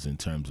nuances in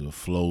terms of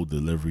flow,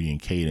 delivery,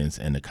 and cadence,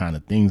 and the kind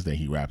of things that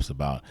he raps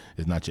about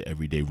is not your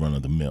everyday run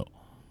of the mill.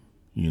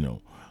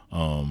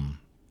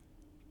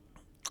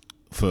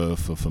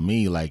 For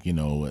me, like, and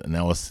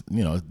that was,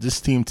 this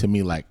seemed to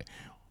me like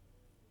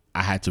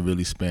I had to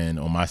really spend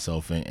on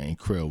myself and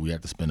Krill. We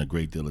had to spend a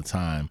great deal of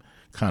time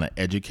kind of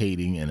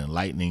educating and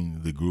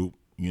enlightening the group,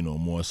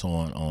 more so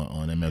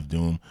on MF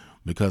Doom,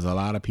 because a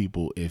lot of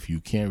people, if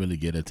you can't really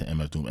get into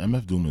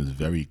MF Doom is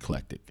very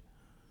eclectic,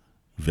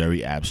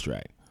 very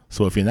abstract.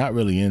 So if you're not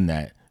really in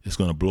that, it's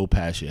going to blow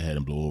past your head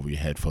and blow over your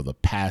head for the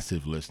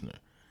passive listener.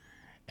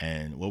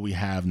 And what we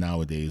have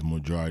nowadays,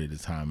 majority of the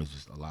time, is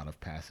just a lot of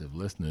passive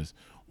listeners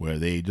where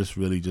they just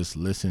really just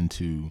listen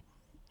to,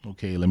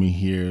 okay, let me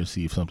hear,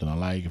 see if something I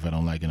like. If I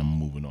don't like it, I'm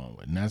moving on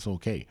with it. And that's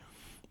okay.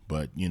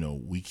 But,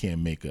 we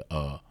can't make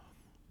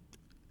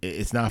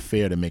it's not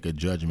fair to make a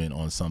judgment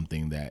on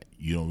something that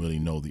you don't really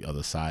know the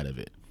other side of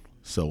it.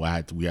 So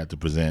we had to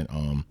present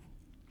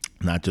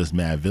not just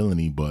Mad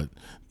Villainy, but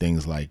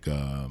things like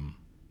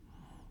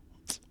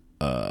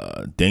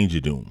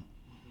Danger Doom.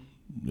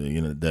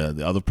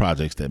 The other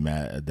projects that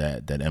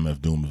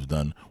MF Doom has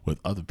done with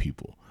other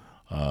people.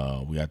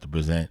 We have to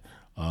present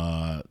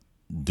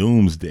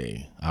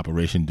Doomsday,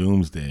 Operation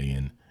Doomsday,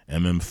 and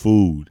MM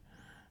Food,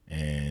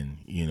 and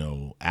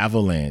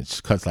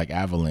Avalanche, cuts like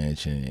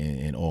Avalanche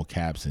and all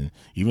caps, and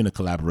even the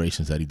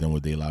collaborations that he done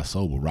with De La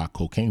Soul, with Rock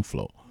Cocaine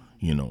Flow.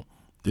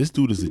 This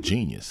dude is a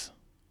genius.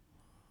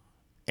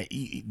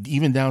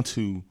 Even down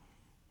to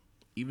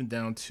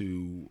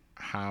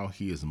how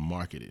he is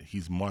marketed.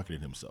 He's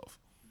marketed himself.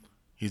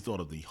 He's thought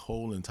of the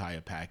whole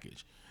entire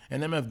package.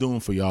 And MF Doom,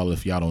 for y'all,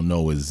 if y'all don't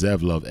know, is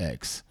Zev Love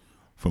X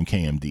from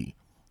KMD,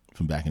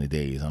 from back in the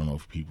days. I don't know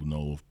if people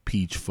know of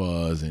Peach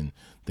Fuzz and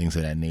things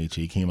of that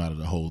nature. He came out of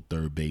the whole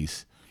Third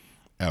Base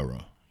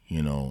era,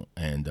 and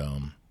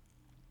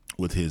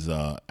with his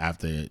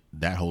after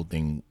that whole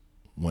thing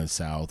went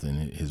south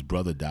and his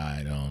brother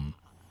died,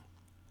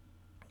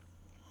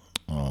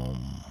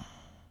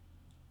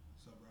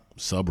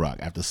 Subroc.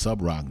 After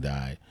Subroc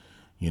died,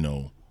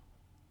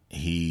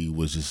 he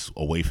was just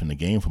away from the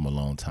game for a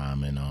long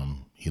time, and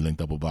he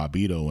linked up with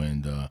Barbito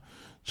and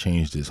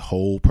changed his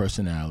whole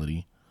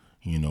personality,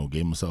 gave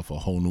himself a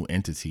whole new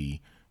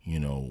entity,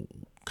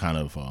 kind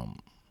of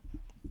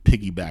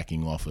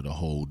piggybacking off of the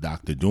whole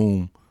Dr.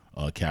 Doom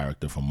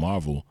character from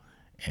Marvel,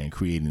 and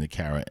creating the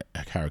character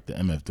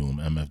MF Doom.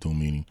 MF Doom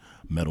meaning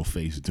Metal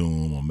Face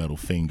Doom or Metal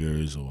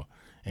Fingers or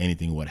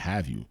anything what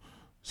have you.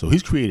 So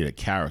he's created a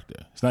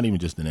character. It's not even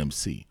just an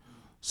MC.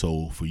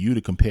 So for you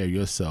to compare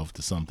yourself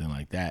to something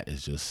like that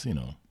is just, I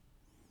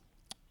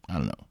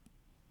don't know.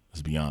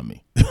 It's beyond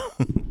me.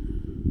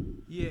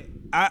 Yeah,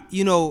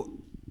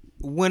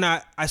 when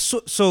I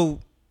saw,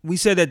 so we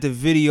said that the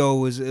video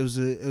was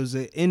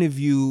an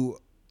interview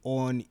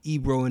on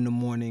Ebro in the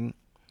morning,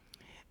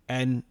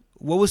 and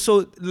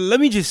let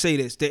me just say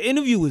this: the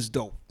interview was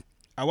dope.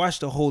 I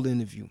watched the whole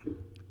interview.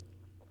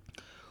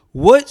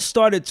 What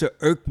started to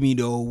irk me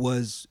though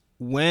was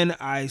when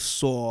I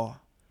saw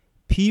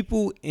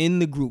people in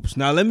the groups.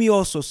 Now, let me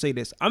also say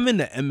this. I'm in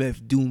the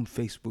MF Doom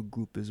Facebook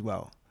group as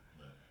well.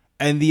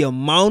 And the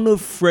amount of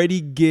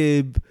Freddie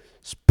Gibbs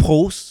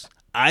posts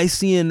I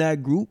see in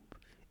that group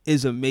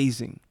is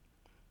amazing.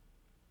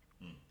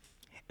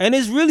 And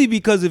it's really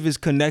because of his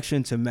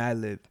connection to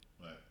Madlib.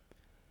 Right.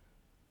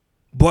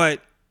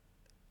 But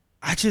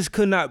I just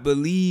could not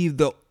believe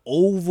the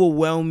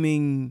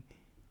overwhelming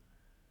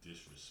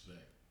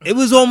It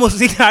was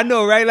almost I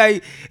know, right?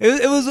 Like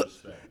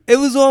it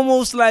was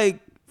almost like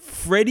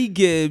Freddie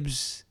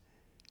Gibbs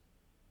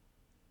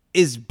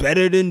is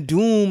better than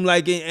Doom.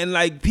 Like and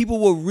like people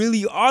were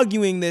really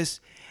arguing this.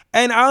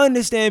 And I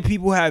understand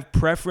people have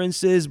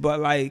preferences, but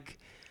like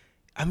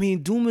I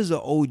mean, Doom is an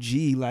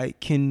OG.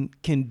 Like, can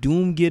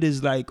Doom get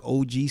his like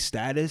OG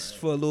status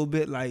for a little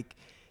bit? Like,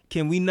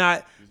 can we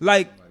not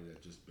like? Somebody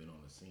that just been on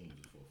the scene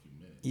just for a few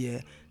minutes. Yeah. You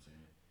know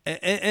what I'm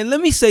saying? And let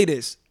me say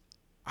this,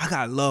 I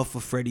got love for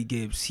Freddie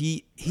Gibbs.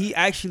 He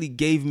actually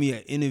gave me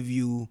an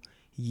interview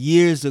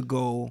years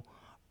ago,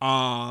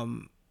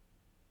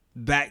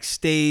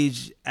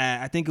 backstage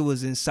at, I think it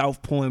was in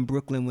South Point,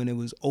 Brooklyn when it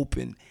was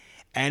open,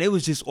 and it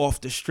was just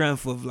off the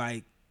strength of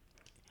like.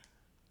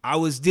 I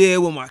was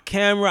there with my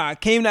camera. I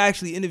came to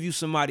actually interview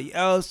somebody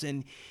else,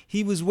 and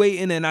he was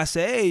waiting, and I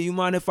said, hey, you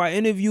mind if I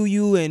interview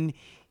you? And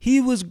he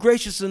was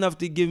gracious enough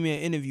to give me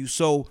an interview.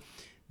 So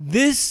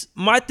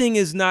my thing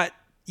is not,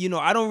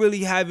 I don't really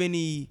have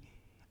any.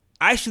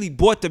 I actually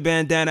bought the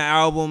Bandana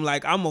album.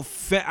 Like, I'm a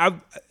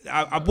fan.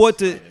 I bought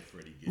the.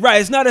 Right,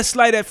 it's not a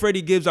slight at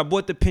Freddie Gibbs. I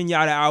bought the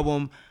Pinata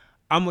album.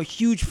 I'm a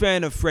huge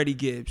fan of Freddie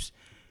Gibbs.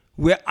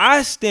 Where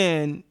I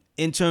stand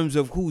in terms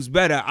of who's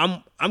better,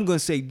 I'm gonna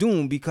say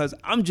Doom because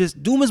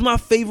Doom is my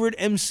favorite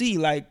MC.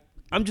 Like,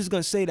 I'm just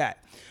gonna say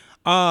that.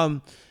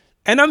 And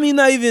I mean,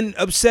 not even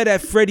upset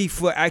at Freddie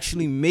for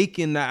actually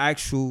making the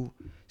actual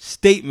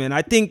statement.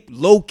 I think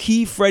low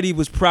key Freddie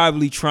was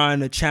probably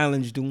trying to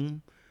challenge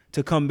Doom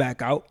to come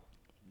back out.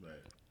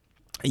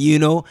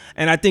 Right.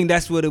 And I think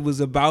that's what it was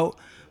about.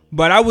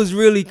 But I was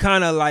really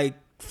kind of like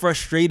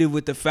frustrated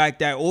with the fact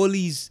that all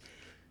these,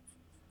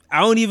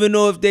 I don't even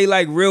know if they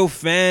like real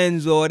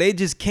fans or they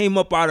just came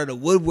up out of the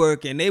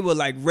woodwork and they were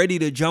like ready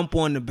to jump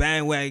on the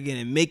bandwagon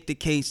and make the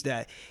case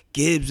that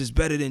Gibbs is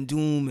better than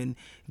Doom and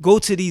go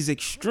to these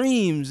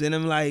extremes. And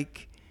I'm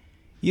like,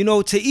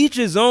 to each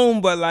his own,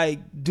 but like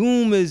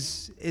Doom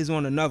is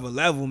on another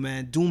level,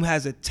 man. Doom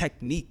has a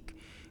technique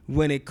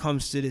when it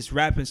comes to this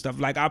rapping stuff.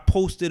 Like, I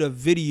posted a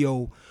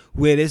video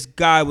where this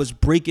guy was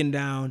breaking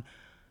down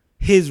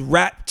his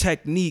rap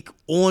technique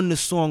on the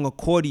song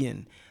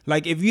Accordion.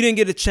 Like, if you didn't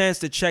get a chance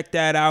to check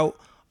that out,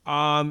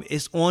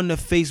 it's on the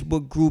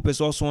Facebook group.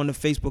 It's also on the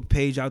Facebook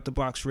page, Out the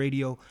Box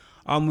Radio,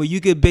 where you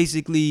could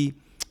basically,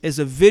 it's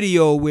a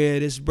video where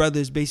this brother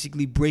is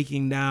basically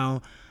breaking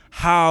down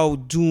how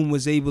Doom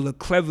was able to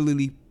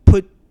cleverly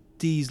put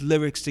these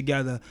lyrics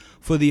together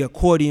for the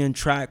Accordion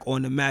track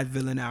on the Mad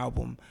Villain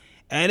album.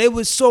 And it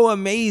was so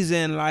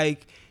amazing,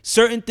 like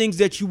certain things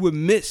that you would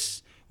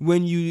miss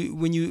when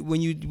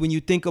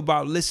you think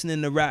about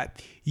listening to rap.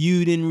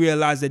 You didn't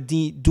realize that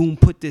Doom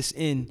put this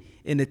in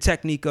the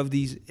technique of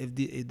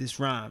this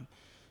rhyme.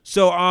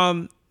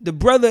 So the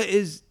brother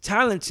is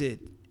talented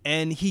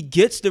and he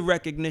gets the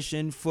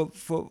recognition for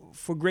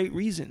great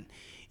reason.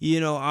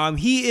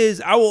 He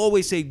is, I will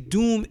always say,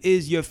 Doom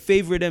is your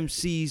favorite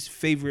MC's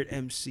favorite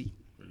MC.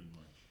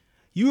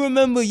 You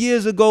remember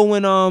years ago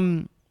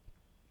when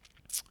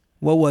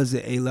what was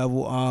it,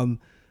 A-Level?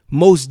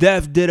 Mos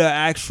Def did an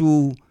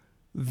actual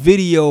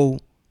video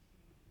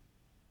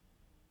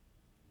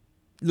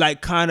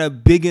like kind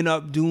of bigging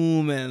up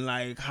Doom and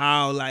like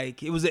how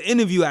like it was an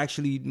interview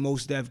actually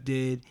Mos Def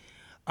did.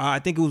 I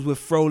think it was with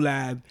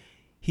Frolab.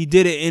 He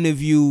did an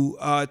interview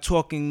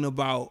talking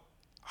about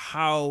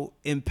how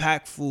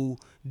impactful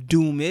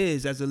Doom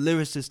is as a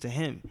lyricist to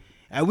him.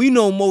 And we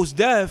know Mos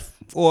Def,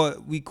 or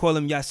we call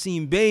him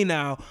Yasin Bey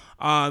now,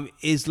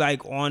 is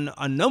like on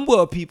a number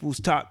of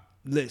people's top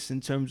lists in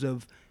terms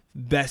of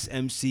best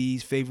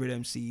MCs, favorite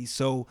MCs.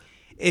 So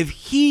if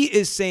he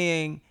is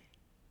saying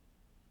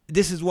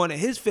this is one of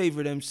his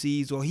favorite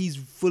MCs or he's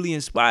fully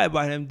inspired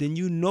by him, then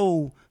you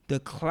know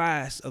the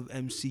class of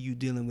MC you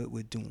dealing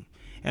with Doom.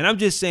 And I'm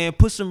just saying,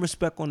 put some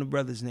respect on the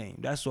brother's name.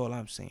 That's all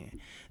I'm saying.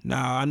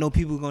 Now, I know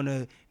people are going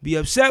to be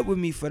upset with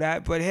me for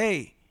that, but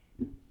hey,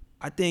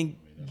 I think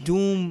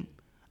MF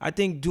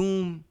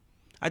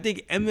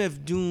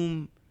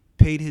Doom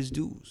paid his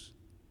dues.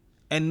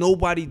 And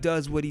nobody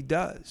does what he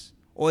does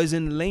or is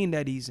in the lane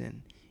that he's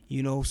in,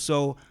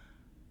 So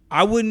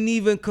I wouldn't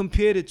even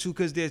compare the two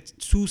because their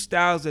two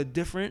styles are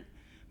different.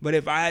 But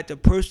if I had to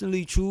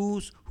personally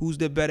choose who's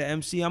the better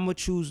MC, I'm going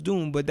to choose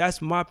Doom. But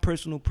that's my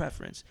personal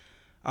preference.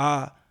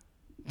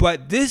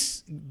 But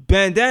this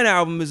Bandana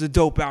album is a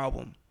dope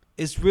album.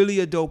 It's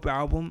really a dope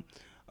album.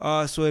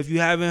 So if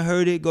you haven't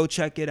heard it, go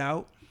check it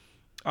out.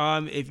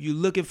 If you're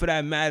looking for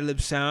that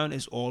Madlib sound,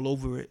 it's all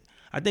over it.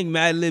 I think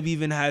Madlib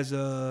even has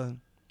a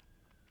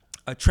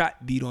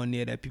trap beat on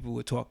there that people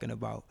were talking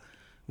about,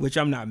 which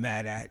I'm not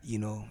mad at.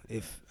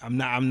 If I'm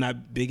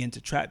not big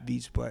into trap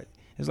beats, but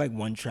there's like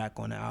one track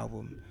on the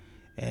album,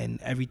 and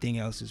everything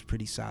else is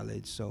pretty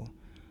solid. So,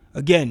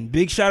 again,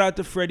 big shout out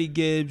to Freddie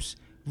Gibbs.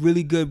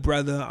 Really good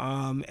brother.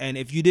 And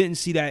if you didn't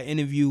see that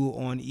interview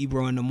on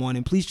Ebro in the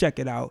Morning, please check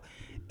it out.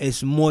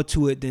 It's more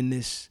to it than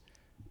this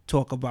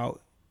talk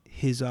about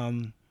his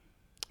him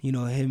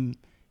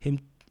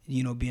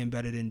being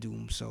better than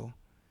Doom. So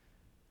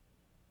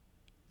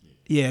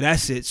yeah,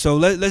 that's it. So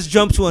let's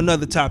jump to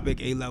another topic,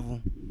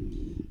 A-Level.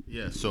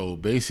 Yeah, so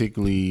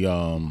basically,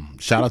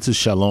 shout out to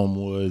Shalom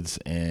Woods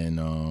and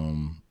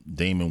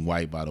Damon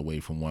White, by the way,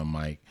 from One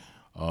Mic.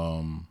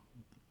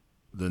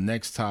 The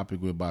next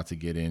topic we're about to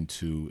get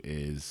into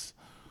is,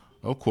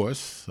 of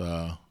course,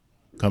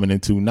 coming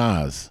into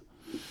Nas.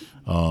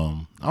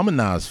 I'm a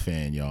Nas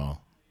fan, y'all.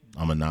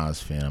 I'm a Nas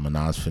fan. I'm a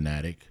Nas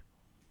fanatic.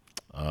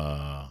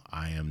 I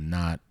am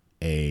not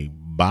a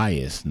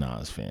biased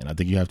Nas fan. I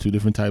think you have two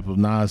different type of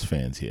Nas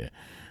fans here.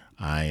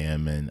 I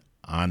am an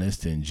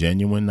honest and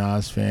genuine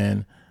Nas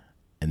fan,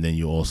 and then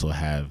you also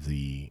have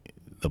the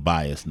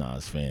biased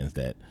Nas fans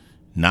that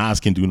Nas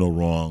can do no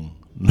wrong,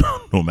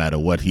 no matter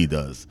what he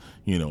does.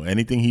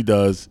 Anything he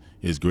does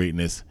is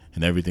greatness,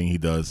 and everything he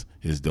does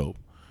is dope.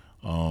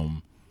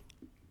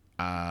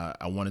 I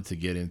wanted to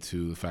get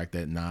into the fact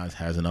that Nas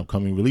has an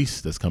upcoming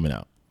release that's coming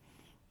out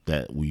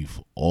that we've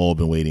all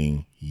been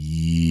waiting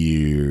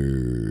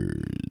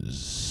years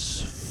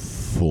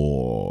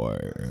for.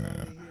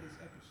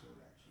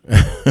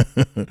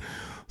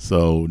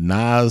 So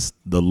Nas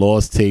The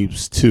Lost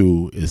Tapes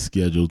 2 is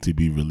scheduled to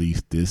be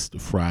released this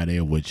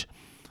Friday, which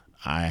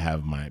I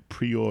have my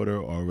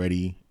pre-order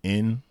already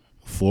in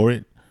for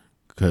it,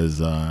 because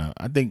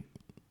I think,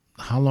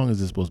 how long is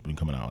this supposed to be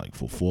coming out? Like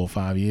for 4 or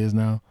 5 years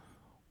now,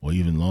 or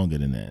even longer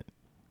than that?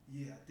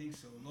 Yeah, I think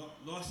so.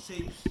 Lost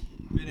Tapes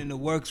been in the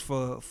works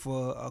for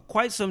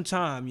quite some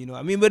time,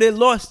 I mean, but it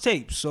Lost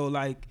Tapes, so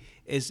like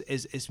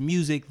it's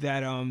music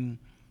that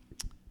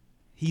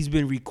he's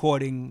been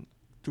recording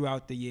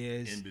throughout the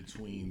years. In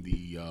between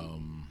the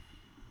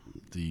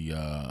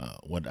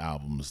what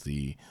albums?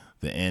 The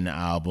End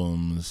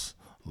albums,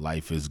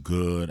 Life is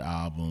Good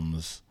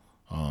albums,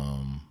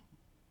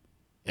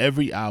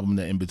 every album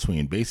that in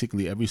between,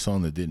 basically every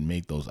song that didn't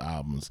make those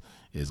albums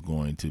is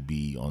going to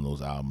be on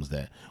those albums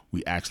that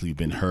we actually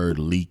been heard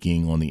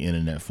leaking on the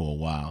internet for a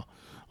while.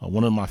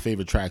 One of my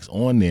favorite tracks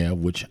on there,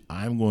 which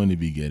I'm going to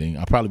be getting,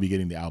 I'll probably be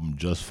getting the album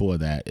just for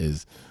that,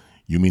 is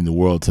You Mean the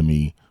World to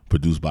Me,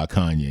 produced by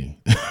Kanye.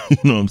 You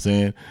know what I'm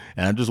saying?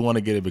 And I just want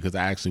to get it because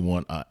I actually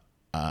want a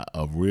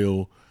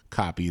real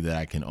copy that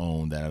I can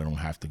own, that I don't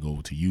have to go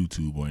to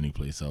YouTube or any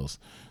place else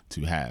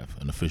to have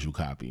an official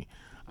copy.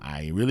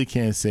 I really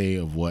can't say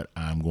of what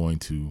I'm going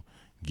to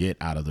get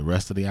out of the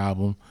rest of the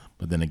album,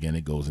 but then again,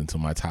 it goes into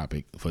my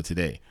topic for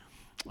today.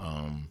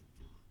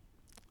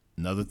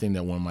 Another thing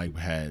that One Mic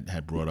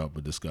had brought up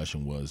a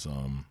discussion was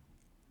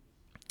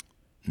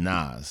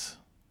Nas.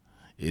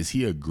 Is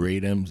he a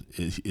great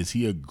is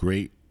he a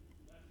great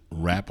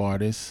rap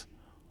artist,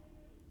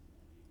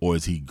 or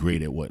is he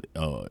great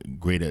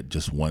at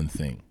just one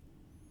thing?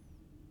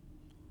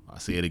 I'll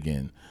say it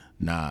again.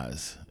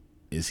 Nas,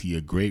 is he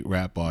a great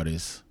rap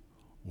artist,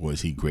 or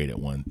is he great at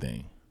one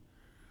thing?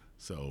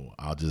 So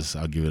I'll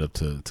give it up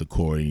to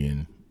Corey,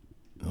 and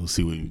we'll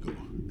see where we go.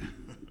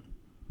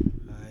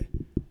 All right.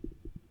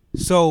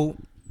 So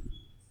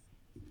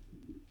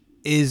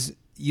is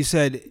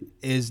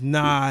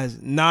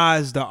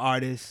Nas the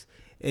artist?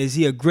 Is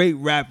he a great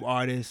rap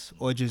artist,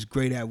 or just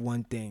great at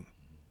one thing?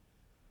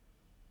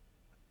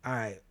 All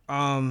right.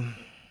 I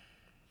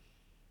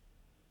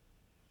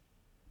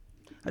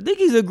think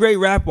he's a great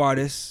rap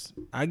artist.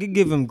 I could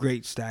give him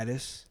great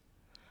status.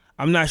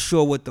 I'm not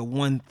sure what the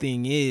one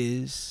thing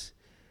is.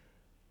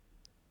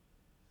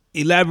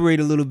 Elaborate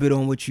a little bit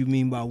on what you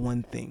mean by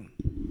one thing.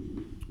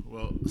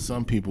 Well,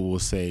 some people will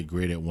say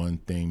great at one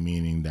thing,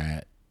 meaning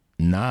that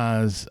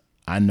Nas,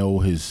 I know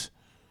his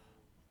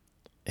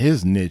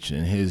niche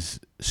and his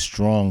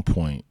strong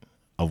point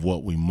of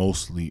what we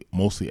mostly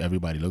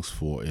everybody looks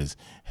for is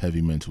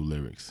heavy mental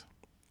lyrics,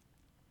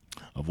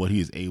 of what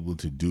he is able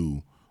to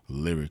do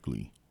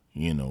lyrically,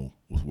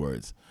 with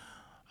words.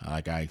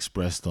 Like I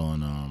expressed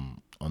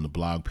on the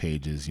blog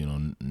pages,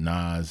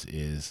 Nas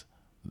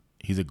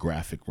he's a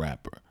graphic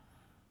rapper.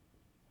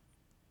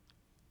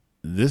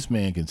 This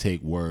man can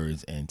take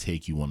words and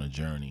take you on a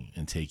journey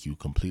and take you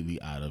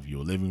completely out of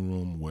your living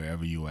room,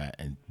 wherever you're at,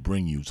 and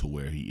bring you to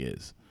where he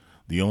is.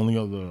 The only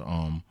other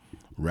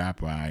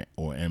rapper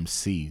or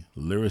MC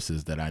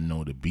lyricist that I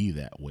know to be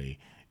that way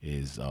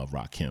is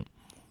Rakim.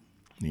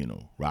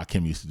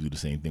 Rakim used to do the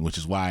same thing, which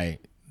is why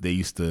they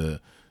used to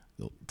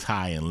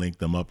tie and link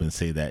them up and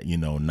say that,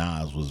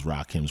 Nas was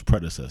Rakim's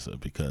predecessor,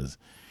 because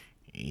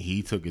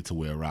he took it to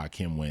where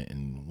Rakim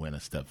went a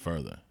step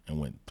further and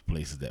went to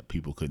places that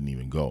people couldn't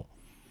even go.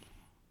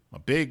 A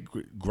big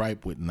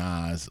gripe with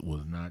Nas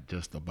was not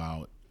just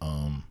about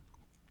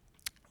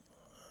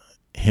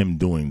him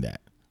doing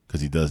that,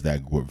 because he does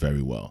that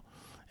very well.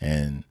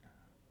 And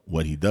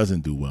what he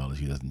doesn't do well is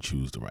he doesn't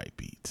choose the right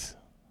beats,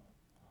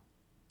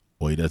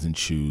 or he doesn't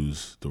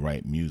choose the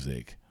right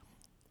music.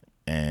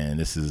 And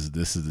this is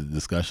the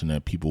discussion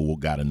that people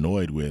got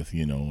annoyed with.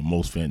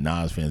 Most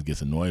Nas fans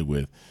gets annoyed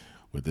with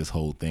this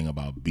whole thing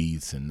about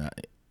beats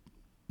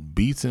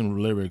beats and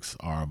lyrics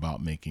are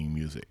about making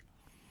music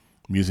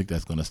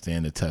that's going to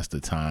stand the test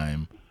of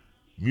time,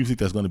 music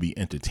that's going to be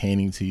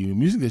entertaining to you,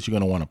 music that you're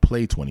going to want to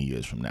play 20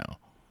 years from now.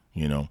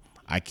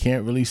 I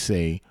can't really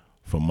say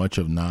for much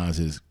of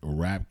Nas's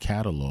rap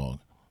catalog,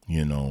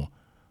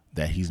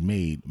 that he's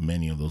made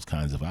many of those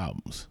kinds of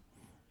albums.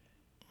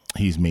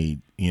 He's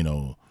made,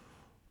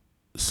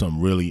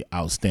 some really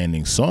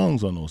outstanding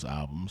songs on those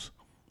albums,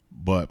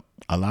 but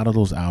a lot of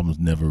those albums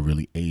never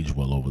really aged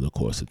well over the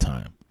course of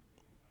time.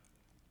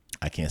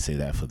 I can't say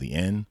that for The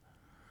End.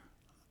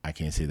 I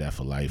can't say that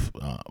for Life.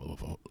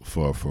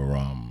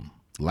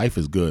 Life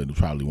is Good. It's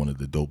probably one of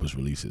the dopest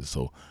releases.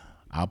 So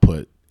I'll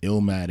put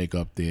Illmatic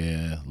up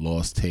there,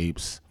 Lost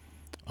Tapes,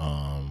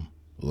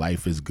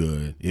 Life is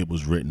Good. It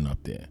Was Written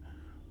up there.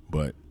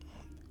 But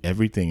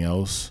everything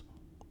else,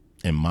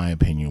 in my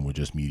opinion, were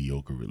just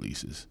mediocre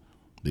releases,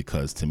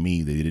 because to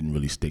me they didn't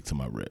really stick to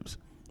my ribs.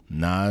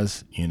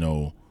 Nas, he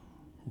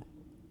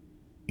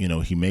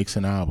makes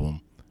an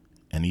album,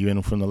 and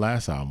even from the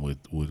last album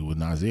with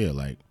Nasir,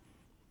 like,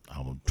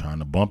 I'm trying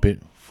to bump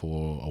it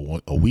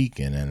for a week,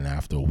 and then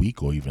after a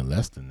week or even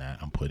less than that,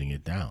 I'm putting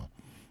it down.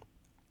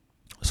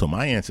 So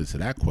my answer to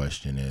that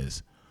question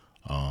is,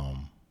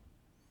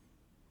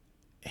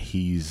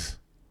 he's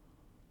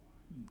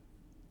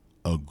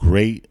a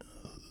great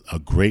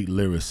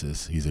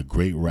lyricist. He's a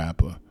great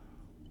rapper.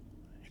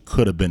 He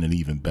could have been an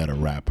even better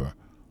rapper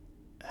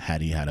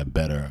had he had a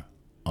better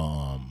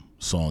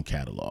song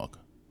catalog.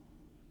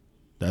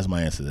 That's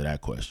my answer to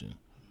that question.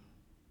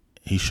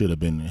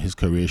 His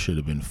career should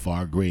have been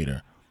far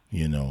greater,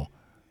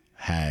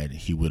 had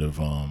he would have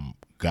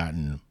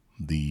gotten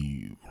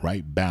the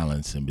right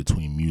balance in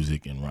between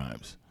music and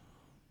rhymes.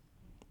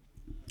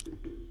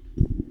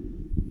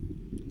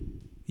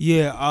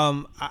 Yeah,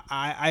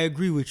 I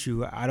agree with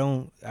you. I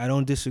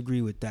don't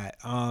disagree with that.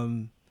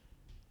 I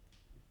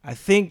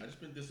think I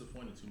just been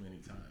disappointed too many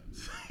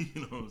times.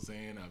 You know what I'm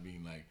saying? I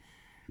mean, like,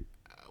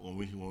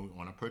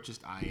 when I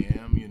purchased I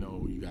Am, you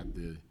got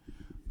the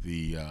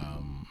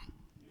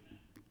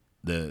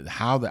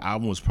how the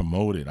album was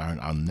promoted.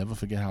 I'll never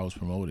forget how it was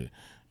promoted.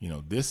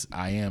 This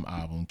I Am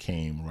album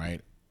came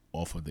right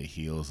off of the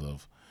heels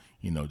of,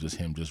 just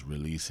him just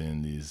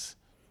releasing these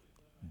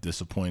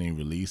disappointing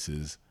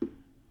releases,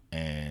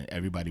 and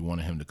everybody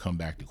wanted him to come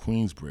back to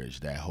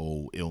Queensbridge, that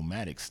whole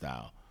Illmatic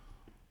style.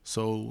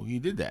 So he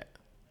did that.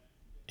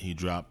 He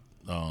dropped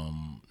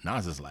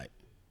Nas's Like.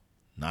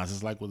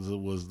 Nas's Like was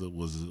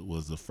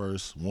the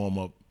first warm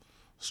up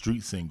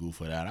street single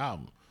for that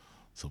album.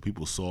 So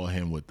people saw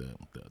him with the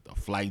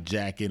flight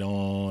jacket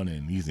on,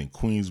 and he's in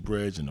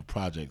Queensbridge and the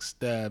Project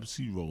Steps.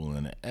 He's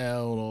rolling the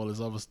L and all this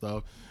other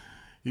stuff.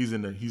 He's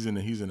in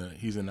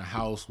the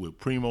house with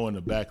Primo in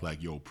the back,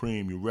 like, yo,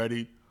 Preem, you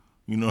ready?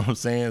 You know what I'm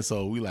saying?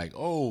 So we like,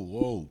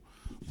 whoa,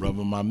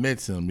 rubbing my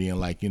mitts and being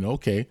like,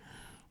 okay,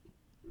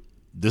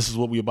 this is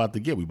what we about to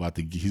get.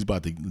 He's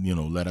about to,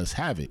 let us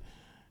have it.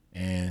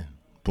 And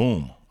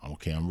boom,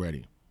 okay, I'm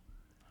ready.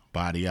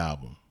 Buy the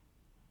album.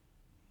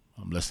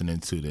 I'm listening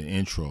to the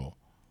intro.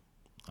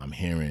 I'm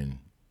hearing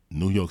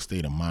New York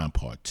State of Mind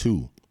Part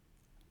 2.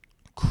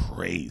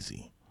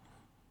 Crazy.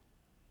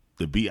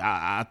 The beat,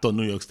 I thought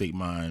New York State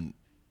Mind,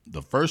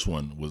 the first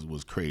one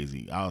was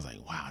crazy. I was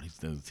like, wow, he's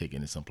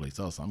taking it someplace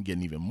else. I'm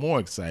getting even more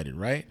excited,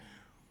 right?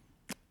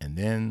 And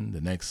then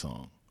the next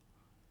song,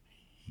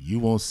 You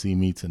Won't See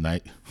Me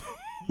Tonight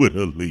with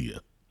Aaliyah.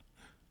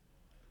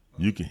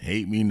 You Can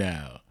Hate Me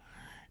Now.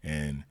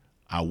 And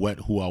I Wet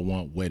Who I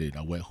Want Wedded.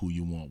 I Wet Who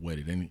You Want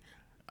Wedded. And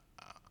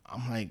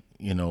I'm like,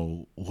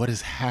 what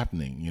is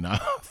happening? I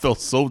felt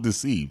so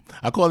deceived.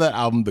 I call that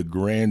album The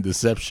Grand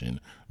Deception,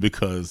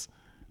 because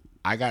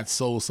I got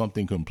sold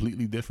something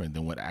completely different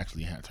than what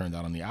actually had turned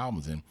out on the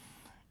albums. And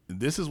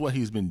this is what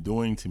he's been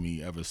doing to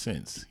me ever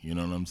since. You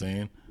know what I'm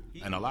saying?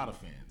 And a lot of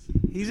fans.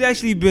 He's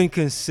actually been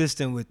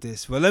consistent with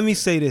this. But let me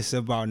say this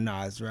about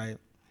Nas, right?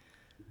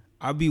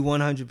 I'll be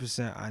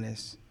 100%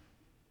 honest.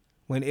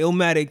 When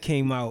Illmatic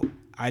came out,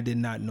 I did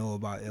not know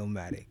about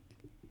Illmatic.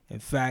 In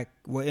fact,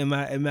 what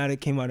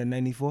Illmatic came out in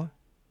 94?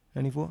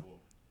 94? All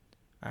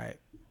right.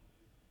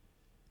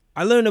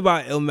 I learned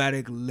about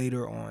Illmatic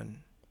later on.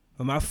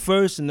 But my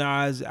first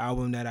Nas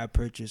album that I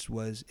purchased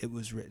was It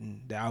Was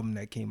Written, the album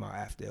that came out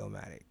after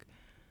Illmatic.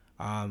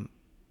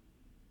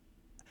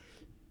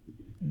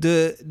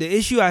 The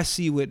issue I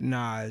see with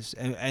Nas,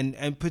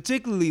 and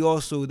particularly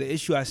also the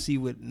issue I see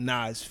with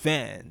Nas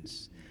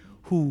fans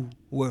who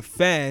were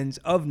fans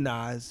of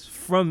Nas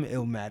from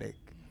Illmatic,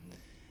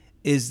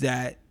 is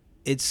that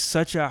it's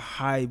such a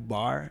high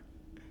bar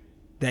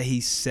that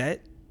he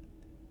set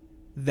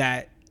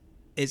that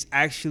it's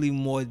actually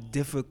more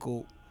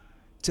difficult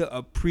to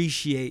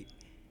appreciate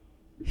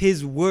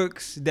his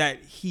works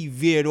that he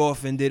veered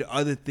off and did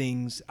other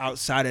things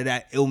outside of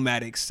that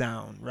Illmatic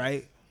sound,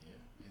 right? Yeah.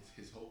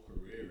 His whole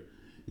career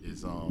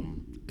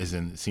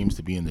seems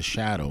to be in the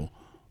shadow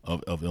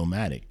of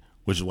Illmatic,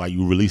 which is why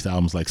you release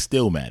albums like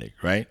Stillmatic,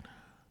 right?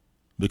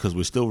 Because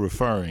we're still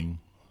referring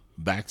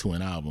back to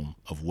an album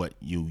of what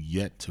you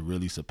yet to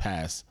really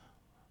surpass,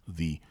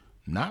 the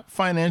not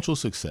financial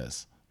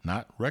success,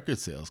 not record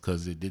sales,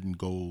 because it didn't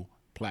go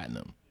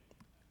platinum.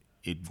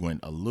 It went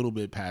a little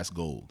bit past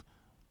gold,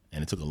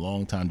 and it took a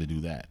long time to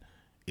do that.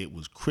 It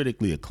was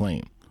critically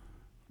acclaimed.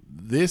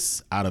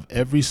 This, out of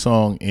every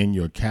song in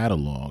your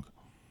catalog,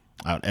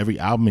 every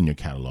album in your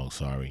catalog,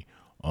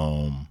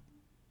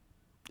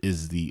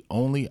 is the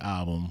only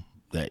album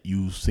that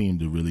you seem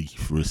to really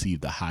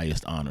receive the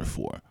highest honor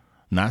for.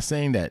 Not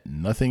saying that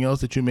nothing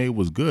else that you made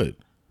was good,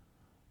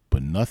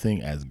 but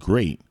nothing as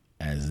great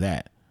as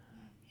that.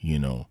 You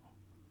know,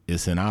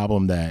 it's an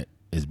album that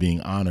is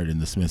being honored in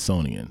the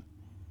Smithsonian.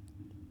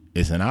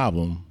 It's an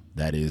album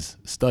that is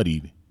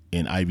studied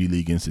in Ivy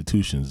League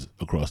institutions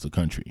across the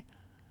country.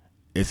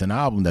 It's an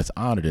album that's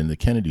honored in the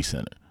Kennedy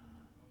Center.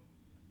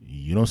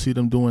 You don't see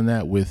them doing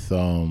that with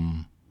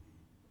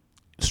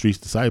Street's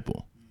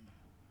Disciple.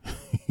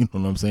 You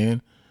know what I'm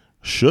saying?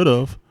 Should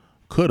have,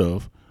 could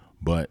have,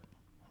 but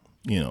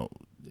you know,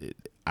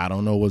 I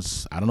don't know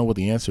what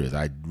the answer is.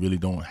 I really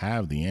don't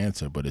have the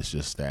answer, but it's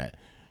just that,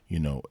 you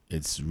know,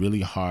 it's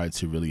really hard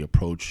to really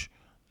approach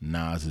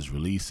Nas's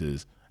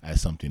releases as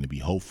something to be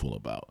hopeful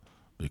about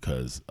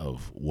because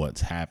of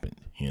what's happened,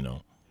 you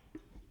know.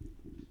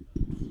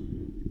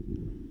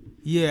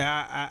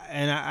 Yeah,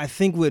 I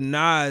think with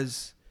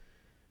Nas,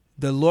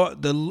 the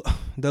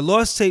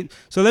Lost Tape.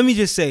 So let me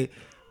just say,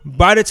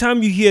 by the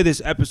time you hear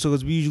this episode,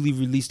 because we usually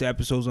release the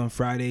episodes on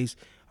Fridays,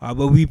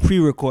 but we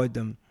pre-record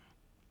them.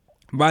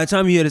 By the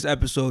time you hear this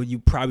episode, you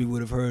probably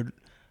would have heard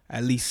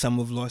at least some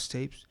of Lost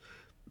Tapes,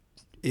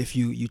 if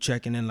you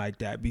checking in like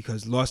that,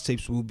 because Lost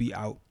Tapes will be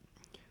out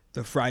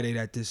the Friday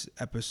that this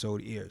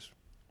episode airs.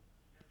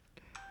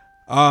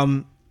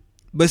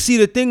 But see,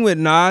 the thing with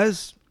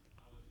Nas,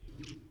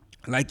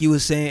 like you were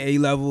saying,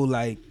 A-Level,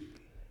 like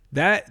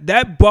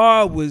that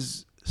bar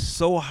was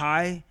so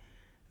high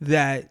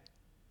that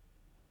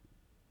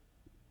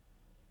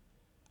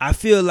I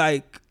feel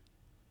like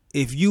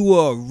if you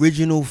were an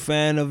original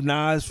fan of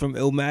Nas from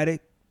Illmatic,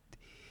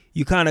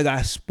 you kind of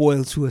got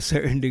spoiled to a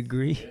certain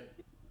degree.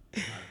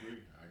 Yeah,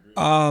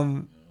 I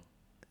agree.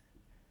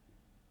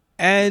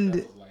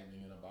 And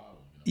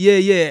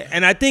yeah,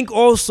 and I think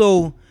also,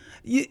 all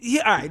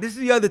right, this is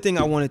the other thing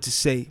I wanted to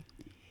say.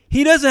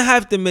 He doesn't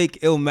have to make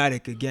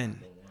Illmatic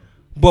again,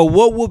 but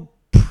what would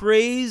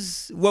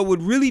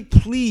really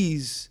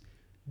please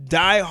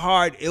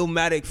die-hard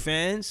Illmatic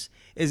fans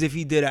is if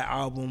he did an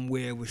album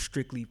where it was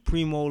strictly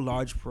Primo,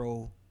 Large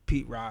Pro,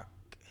 Pete Rock,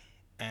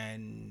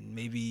 and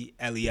maybe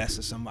LES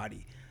or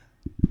somebody.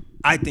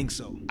 I think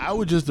so. I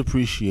would just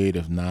appreciate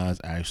if Nas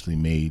actually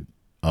made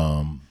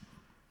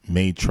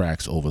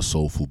tracks over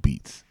soulful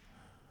beats.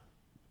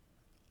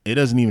 It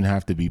doesn't even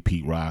have to be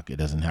Pete Rock. It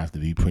doesn't have to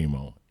be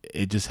Primo.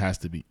 It just has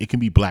to be. It can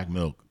be Black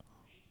Milk.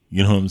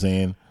 You know what I'm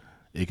saying?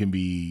 It can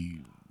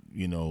be,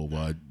 you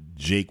know,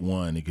 Jake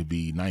One. It could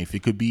be Knife.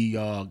 It could be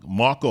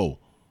Marco.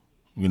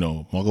 You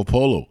know, Marco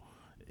Polo.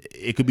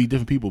 It could be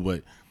different people,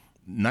 but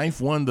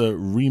Knife Wonder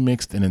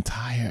remixed an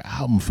entire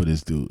album for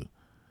this dude,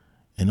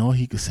 and all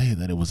he could say is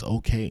that it was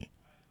okay.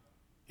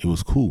 It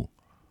was cool.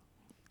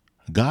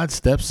 God's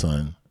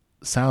Stepson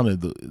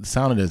sounded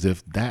as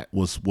if that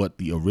was what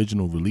the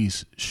original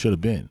release should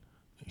have been.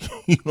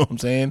 You know what I'm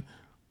saying?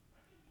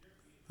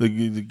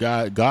 The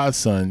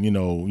Godson, you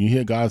know, you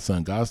hear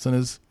Godson. Godson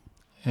is,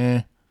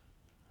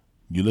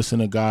 You listen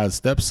to God's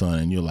Stepson,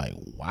 and you're like,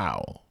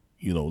 wow.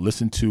 You know,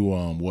 listen to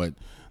what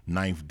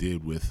Knife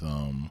did with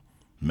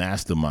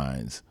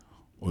Masterminds,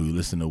 or you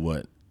listen to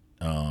what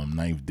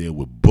Knife did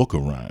with Book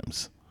of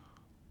Rhymes,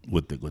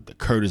 with the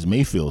Curtis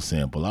Mayfield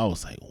sample. I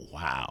was like,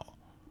 wow.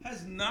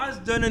 Has Nas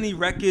done any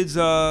records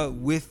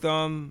with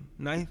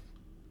Knife?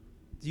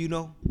 Do you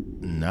know?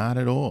 Not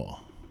at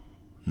all.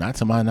 Not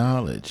to my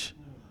knowledge.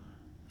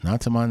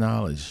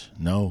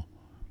 No.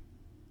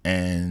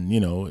 And, you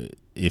know,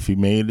 if he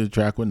made a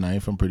track with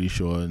Knife, I'm pretty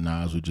sure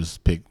Nas would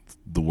just pick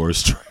the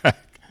worst track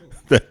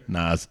that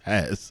Nas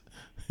has,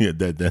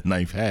 that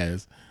Knife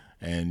has.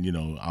 And, you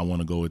know, I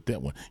want to go with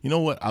that one. You know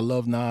what? I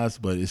love Nas,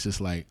 but it's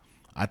just like,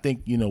 I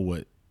think, you know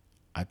what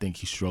I think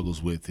he struggles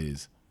with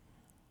is,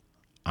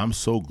 I'm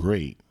so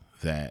great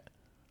that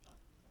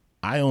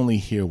I only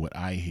hear what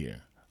I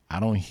hear. I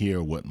don't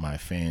hear what my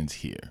fans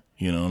hear.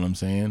 You know what I'm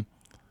saying?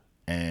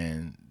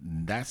 And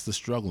that's the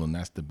struggle, and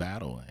that's the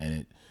battle.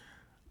 And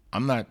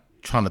I'm not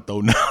trying to throw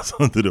Nas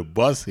under the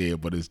bus here,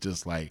 but it's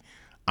just like,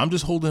 I'm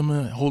just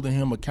holding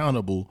him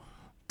accountable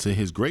to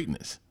his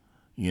greatness.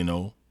 You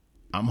know,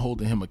 I'm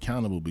holding him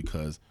accountable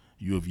because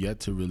you have yet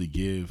to really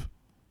give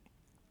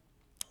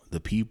the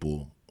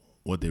people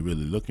what they're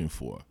really looking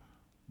for.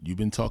 You've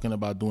been talking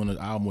about doing an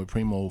album with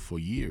Primo for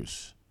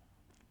years.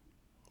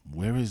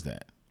 Where is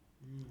that?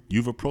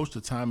 You've approached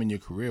a time in your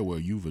career where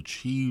you've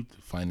achieved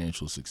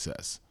financial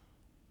success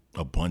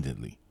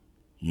abundantly.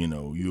 You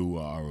know, you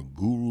are a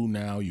guru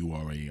now. You're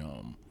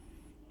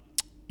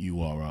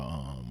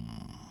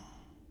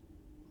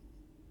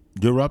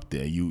up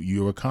there.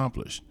 You're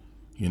accomplished.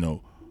 You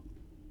know,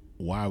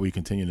 why are we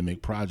continuing to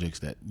make projects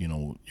that, you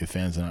know, your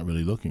fans are not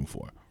really looking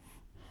for?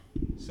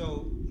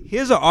 So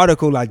here's an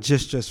article I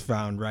just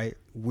found, right,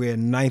 where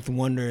Ninth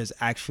Wonder is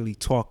actually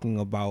talking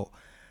about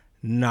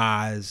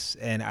Nas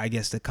and I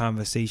guess the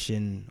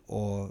conversation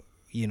or,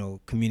 you know,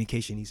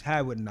 communication he's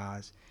had with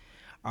Nas.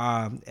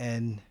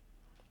 And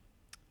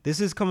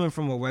this is coming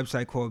from a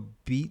website called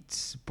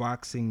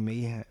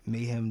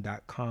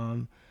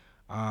beatsboxingmayhem.com.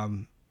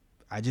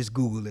 I just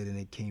Googled it and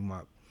it came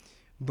up.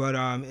 But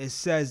it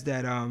says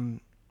that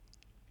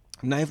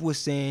Knife was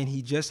saying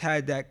he just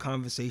had that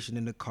conversation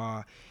in the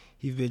car.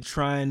 He's been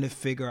trying to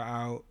figure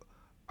out.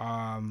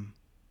 All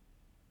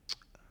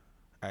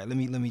right, let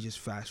me just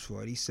fast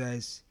forward. He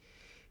says,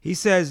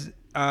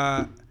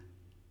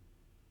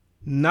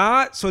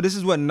 not. So this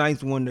is what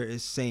Ninth Wonder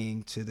is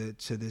saying to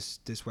this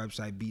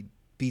website,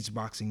 Beats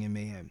Boxing and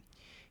Mayhem.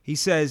 He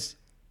says,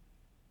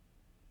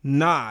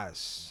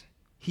 Nas,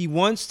 he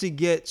wants to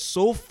get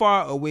so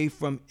far away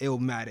from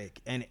Illmatic,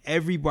 and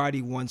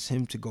everybody wants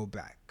him to go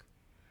back.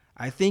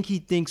 I think he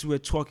thinks we're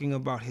talking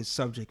about his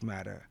subject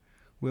matter.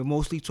 We're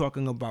mostly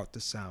talking about the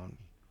sound.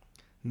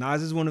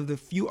 Nas is one of the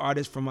few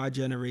artists from our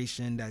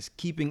generation that's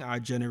keeping our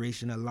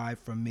generation alive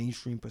from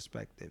mainstream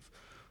perspective.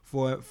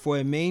 For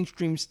a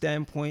mainstream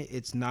standpoint,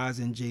 it's Nas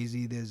and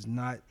Jay-Z. There's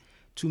not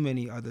too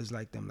many others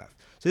like them left.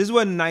 So this is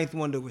what Ninth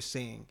Wonder was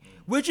saying,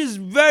 which is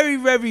very,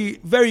 very,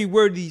 very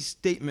worthy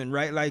statement,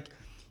 right? Like,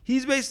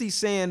 he's basically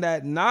saying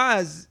that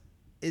Nas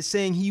is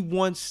saying he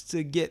wants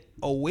to get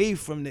away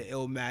from the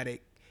Illmatic,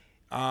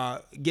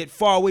 get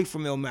far away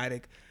from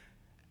Illmatic.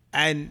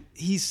 And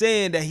he's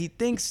saying that he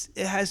thinks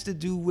it has to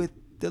do with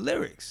the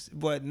lyrics.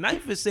 But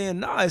Knife is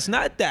saying, no, it's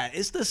not that.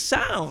 It's the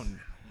sound.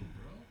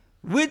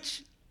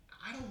 Which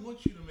I don't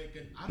want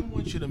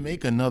you to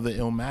make another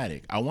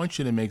Illmatic. I want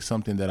you to make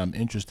something that I'm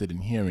interested in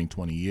hearing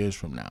 20 years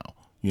from now.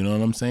 You know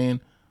what I'm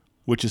saying?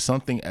 Which is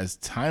something as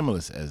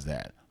timeless as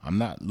that. I'm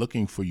not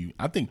looking for you.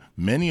 I think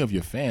many of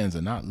your fans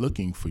are not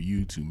looking for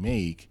you to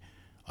make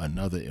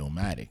another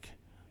Illmatic.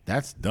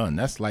 That's done.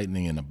 That's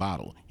lightning in a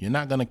bottle. You're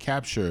not going to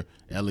capture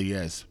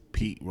LES,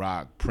 Pete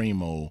Rock,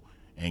 Primo,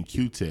 and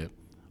Q-Tip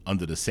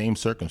under the same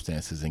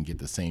circumstances and get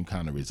the same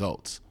kind of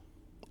results.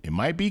 It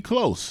might be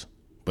close,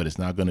 but it's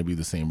not going to be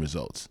the same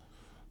results.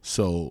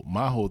 So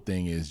my whole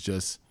thing is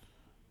just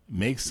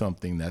make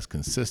something that's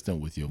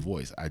consistent with your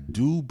voice. I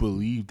do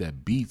believe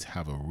that beats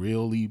have a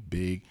really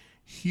big,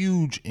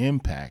 huge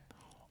impact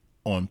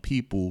on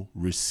people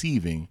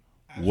receiving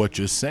what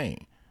you're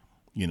saying.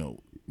 You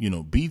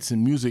know, beats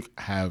and music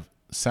have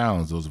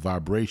sounds, those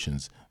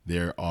vibrations.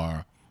 There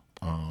are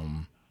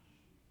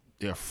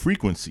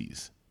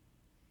frequencies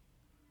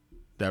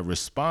that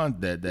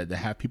respond, that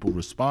have people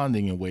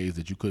responding in ways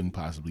that you couldn't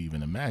possibly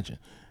even imagine.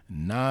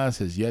 Nas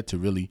has yet to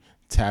really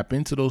tap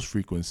into those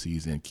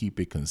frequencies and keep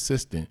it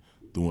consistent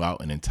throughout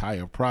an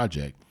entire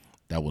project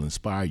that will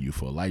inspire you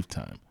for a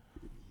lifetime.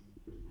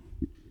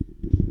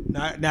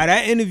 Now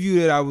that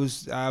interview that I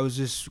was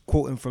just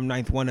quoting from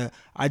Ninth Wonder,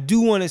 I do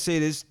want to say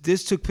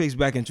this took place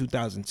back in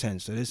 2010.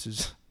 So this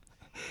is,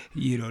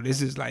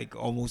 this is like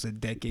almost a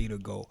decade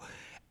ago.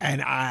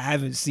 And I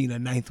haven't seen a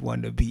Ninth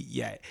Wonder beat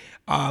yet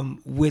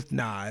with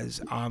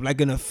Nas,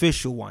 like an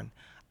official one.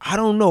 I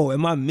don't know.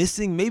 Am I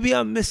missing? Maybe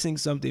I'm missing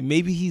something.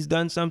 Maybe he's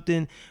done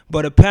something.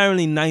 But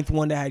apparently Ninth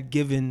Wonder had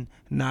given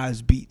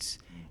Nas beats.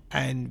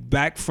 And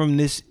back from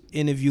this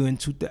interview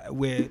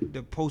where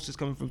the post is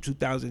coming from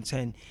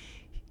 2010,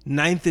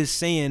 Ninth is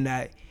saying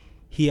that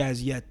he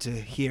has yet to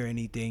hear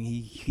anything.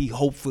 He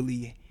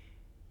hopefully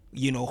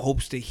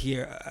hopes to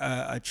hear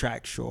a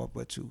track show up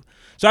or two.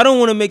 So I don't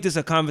want to make this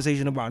a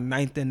conversation about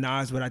Ninth and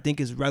Nas, but I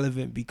think it's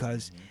relevant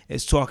because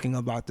it's talking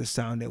about the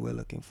sound that we're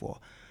looking for.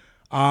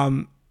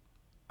 I'm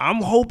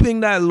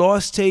hoping that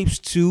Lost Tapes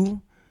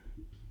 2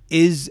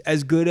 is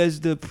as good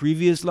as the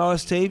previous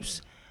Lost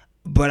Tapes,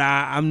 but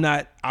I'm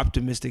not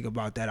optimistic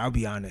about that. I'll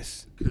be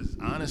honest. Because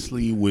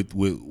honestly, with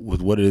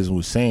what it is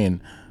we're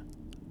saying,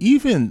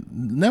 even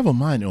never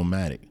mind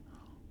Illmatic,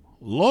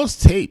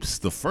 Lost Tapes,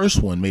 the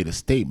first one, made a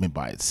statement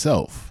by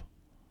itself.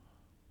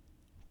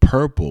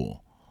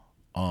 Purple,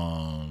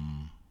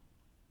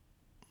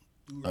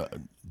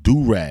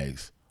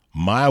 Do-Rags,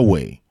 My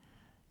Way,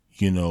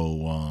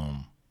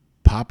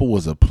 Papa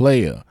Was a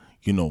Player,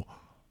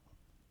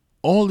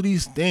 all of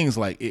these things,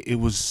 like it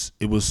was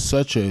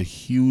such a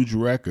huge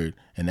record,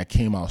 and that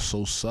came out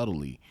so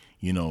subtly.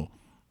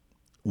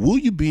 Will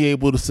you be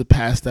able to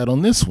surpass that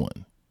on this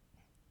one?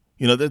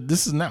 That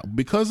this is not,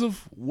 because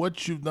of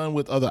what you've done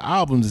with other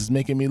albums, is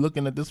making me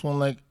looking at this one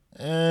like,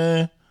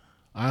 I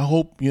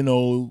hope we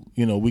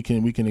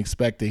can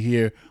expect to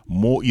hear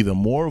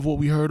more of what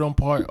we heard on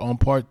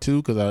part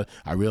two, because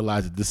I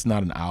realized that this is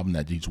not an album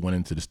that just went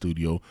into the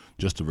studio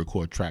just to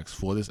record tracks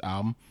for this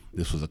album.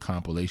 This was a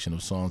compilation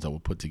of songs that were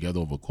put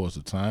together over a course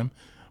of time.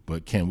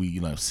 But can we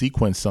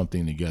sequence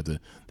something together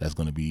that's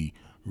going to be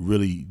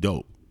really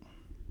dope?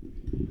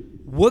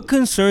 What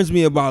concerns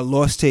me about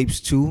Lost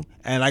Tapes 2,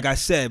 and like I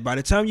said, by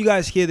the time you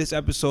guys hear this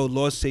episode,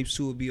 Lost Tapes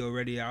 2 will be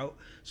already out.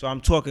 So I'm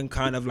talking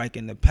kind of like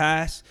in the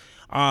past.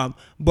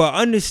 But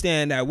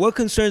understand that what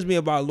concerns me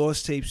about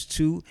Lost Tapes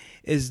 2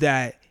 is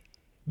that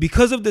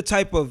because of the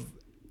type of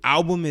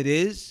album it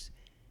is,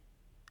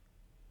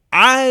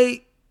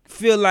 I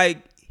feel like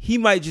he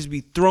might just be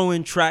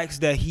throwing tracks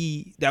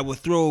that were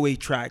throwaway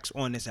tracks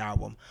on this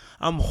album.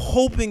 I'm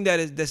hoping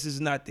that this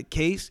is not the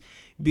case,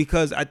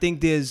 because I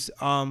think there's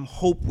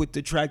hope with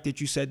the track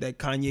that you said that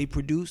Kanye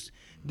produced,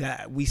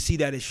 that we see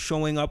that is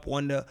showing up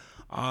on the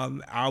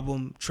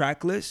album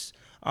track list.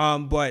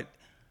 But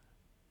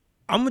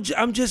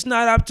I'm just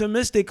not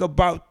optimistic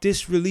about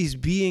this release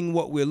being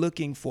what we're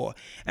looking for.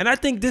 And I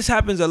think this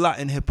happens a lot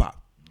in hip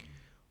hop.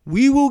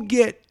 We will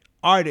get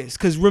artists,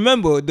 because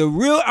remember, the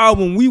real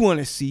album we want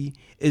to see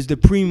is the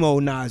Primo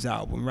Nas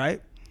album, right?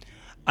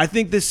 I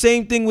think the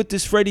same thing with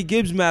this Freddie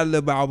Gibbs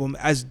Madlib album.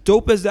 As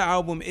dope as the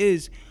album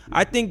is,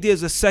 I think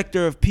there's a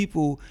sector of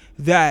people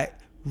that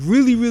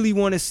really, really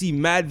want to see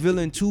Mad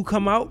Villain 2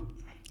 come out,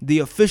 the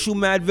official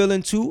Mad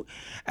Villain 2,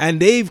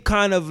 and they've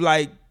kind of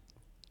like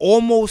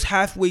almost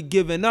halfway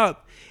given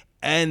up,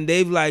 and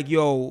they've like,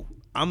 yo,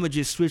 I'm gonna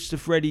just switch to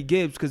Freddie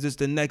Gibbs because it's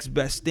the next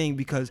best thing,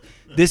 because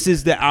this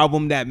is the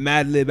album that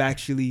Madlib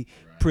actually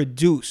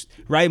produced,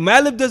 right?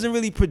 Madlib doesn't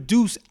really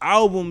produce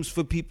albums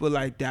for people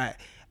like that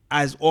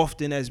as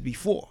often as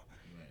before,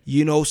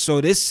 you know.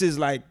 So this is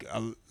like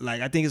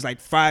I think it's like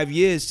 5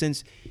 years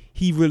since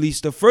he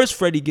released the first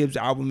Freddie Gibbs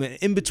album, and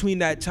in between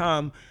that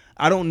time,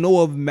 I don't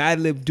know of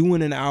Madlib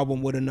doing an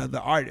album with another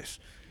artist.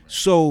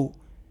 So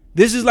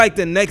this is like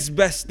the next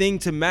best thing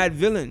to Mad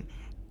Villain.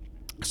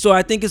 So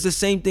I think it's the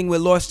same thing with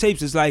Lost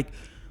Tapes. It's like,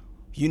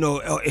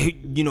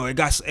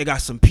 it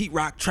got some Pete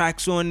Rock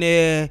tracks on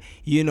there.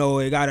 You know,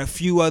 it got a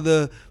few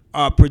other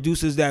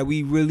producers that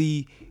we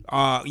really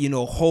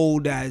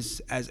hold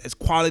as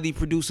quality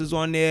producers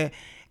on there,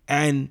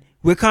 and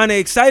we're kind of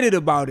excited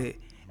about it.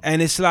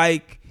 And it's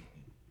like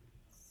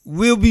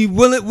we'll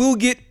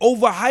get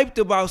overhyped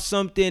about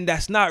something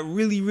that's not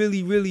really,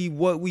 really, really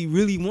what we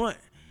really want.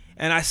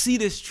 And I see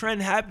this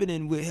trend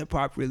happening with hip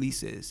hop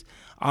releases.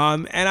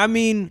 And I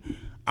mean,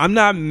 I'm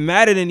not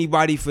mad at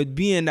anybody for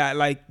being that.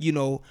 Like, you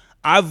know,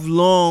 I've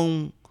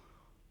long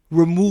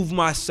removed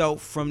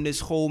myself from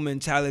this whole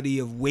mentality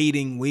of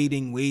waiting,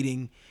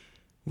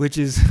 which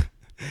is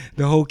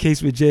the whole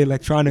case with Jay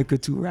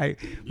Electronica too, right?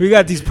 We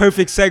got these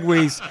perfect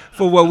segues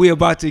for what we're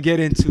about to get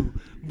into.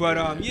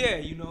 But yeah,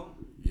 you know.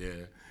 Yeah.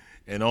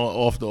 And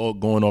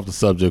going off the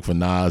subject for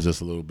Nas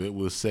just a little bit,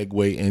 we'll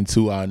segue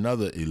into our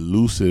another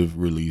elusive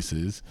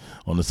releases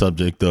on the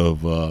subject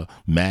of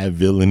Mad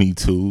Villainy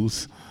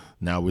 2s.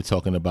 Now we're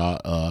talking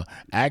about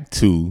Act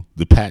 2,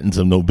 The Patents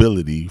of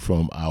Nobility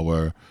from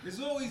our... There's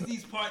always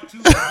these part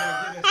 2s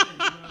that get us in,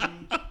 you know what I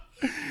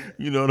mean?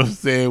 You know what I'm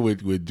saying?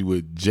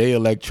 With Jay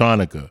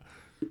Electronica.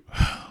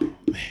 Oh,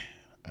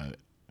 man.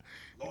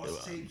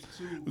 Lost Tapes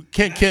 2.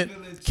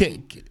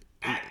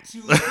 Act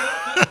 2.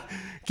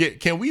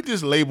 Can we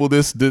just label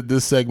this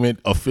segment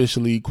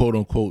officially, quote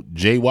unquote,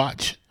 J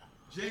Watch?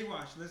 J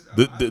Watch.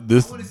 I want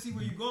to see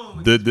where you're going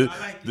with this. I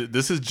like it.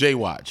 This is J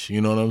Watch.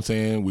 You know what I'm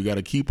saying? We got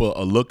to keep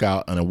a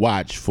lookout and a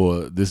watch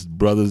for this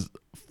brother's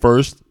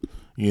first,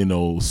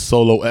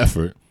 solo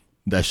effort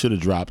that should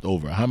have dropped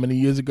over how many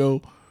years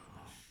ago?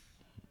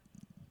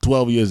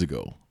 12 years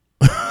ago.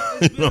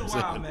 It's been a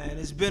while, man.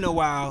 It's been a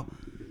while.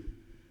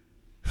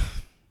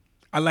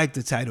 I like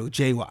the title,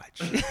 J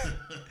Watch.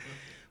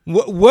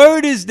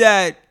 Word is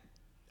that,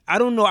 I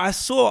don't know, I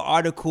saw an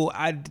article.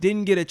 I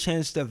didn't get a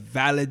chance to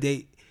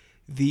validate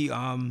the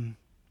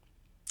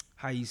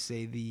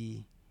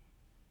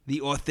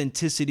the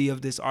authenticity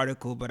of this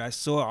article, but I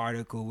saw an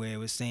article where it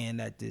was saying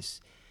that this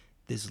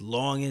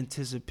long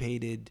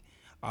anticipated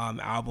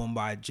album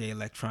by Jay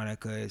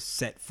Electronica is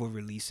set for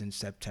release in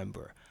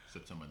September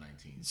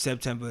 19th.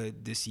 September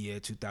this year,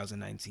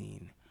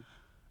 2019.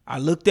 I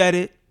looked at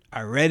it,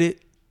 I read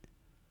it,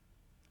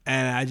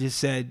 and I just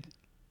said,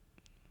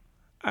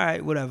 all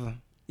right, whatever.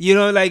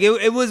 Like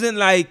it wasn't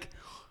like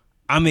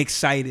I'm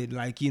excited,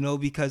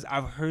 because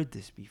I've heard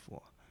this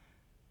before.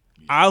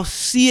 Yeah. I'll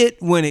see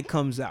it when it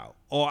comes out,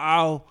 or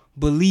I'll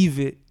believe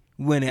it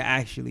when it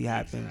actually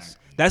happens.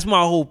 Exactly. That's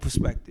my whole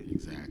perspective.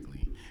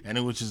 Exactly. And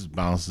it just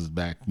bounces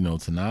back,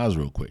 to Nas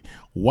real quick.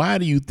 Why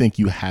do you think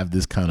you have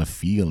this kind of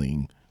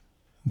feeling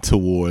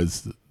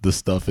towards the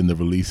stuff in the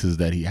releases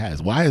that he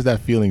has? Why is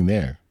that feeling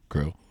there,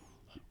 Krill?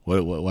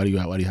 Why do you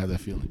have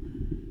that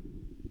feeling?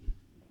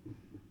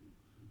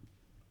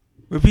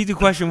 Repeat the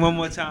question one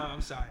more time.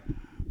 I'm sorry.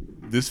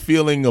 This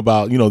feeling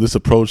about, this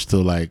approach to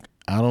like,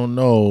 I don't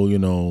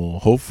know,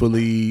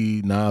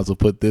 hopefully Nas will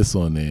put this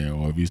on there,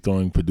 or if he's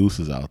throwing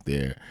producers out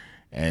there.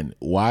 And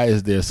why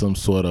is there some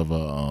sort of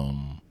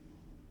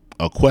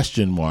a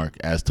question mark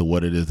as to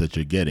what it is that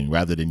you're getting,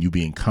 rather than you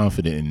being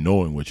confident in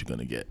knowing what you're going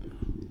to get?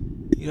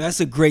 That's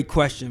a great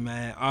question,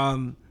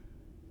 man.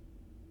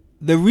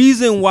 The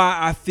reason why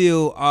I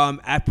feel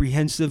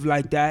apprehensive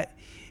like that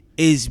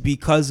is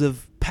because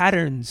of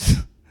patterns.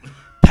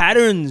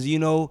 Patterns,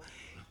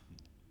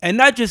 and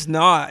not just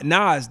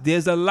Nas.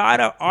 There's a lot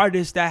of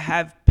artists that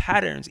have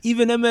patterns.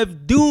 Even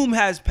MF Doom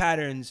has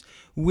patterns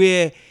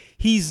where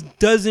he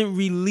doesn't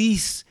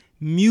release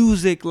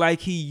music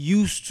like he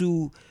used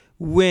to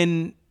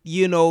when,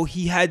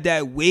 he had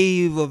that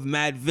wave of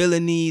Mad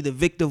Villainy, the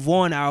Victor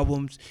Vaughn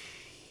albums.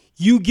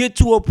 You get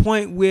to a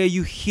point where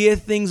you hear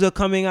things are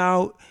coming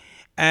out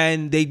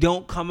and they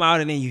don't come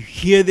out, and then you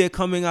hear they're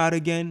coming out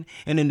again,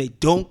 and then they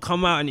don't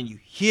come out, and then you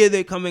hear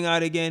they're coming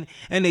out again,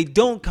 and they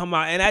don't come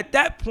out. And at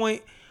that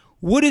point,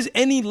 what is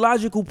any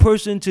logical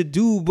person to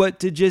do but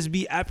to just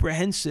be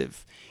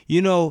apprehensive?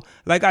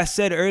 Like I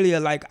said earlier,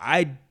 like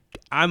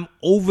I'm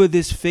over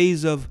this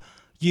phase of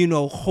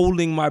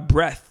holding my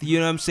breath, you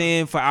know what I'm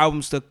saying, for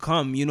albums to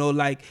come,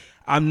 like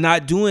I'm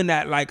not doing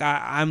that. Like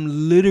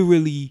I'm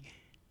literally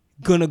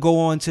gonna go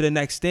on to the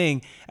next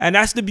thing. And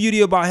that's the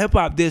beauty about hip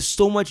hop. There's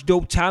so much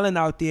dope talent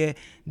out there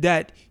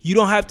that you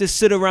don't have to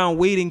sit around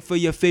waiting for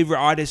your favorite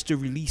artist to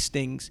release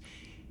things.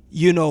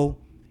 You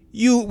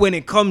when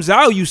it comes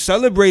out, you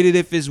celebrate it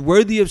if it's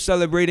worthy of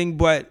celebrating,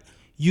 but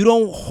you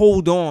don't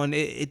hold on.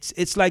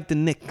 It's like the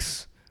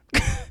Knicks.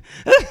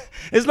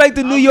 It's like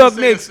the New York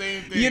Knicks.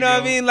 You know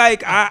what I mean?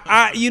 Like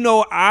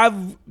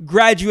I've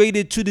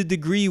graduated to the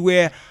degree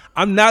where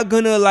I'm not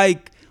gonna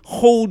like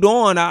hold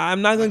on.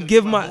 I'm not gonna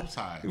give I'm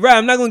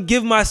not gonna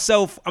give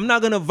myself. I'm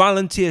not gonna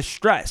volunteer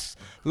stress.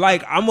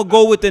 Like I'm gonna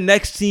go with the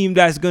next team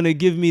that's gonna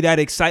give me that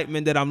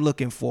excitement that I'm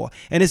looking for.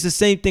 And it's the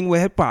same thing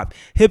with hip hop.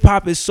 Hip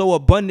hop is so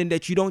abundant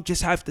that you don't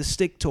just have to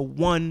stick to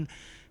one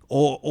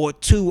or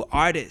two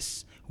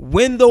artists.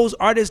 When those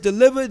artists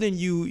deliver, then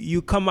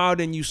you come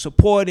out and you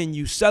support and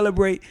you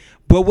celebrate.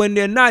 But when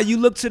they're not, you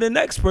look to the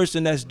next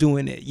person that's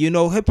doing it.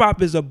 Hip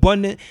hop is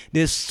abundant.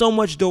 There's so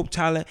much dope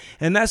talent,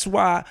 and that's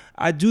why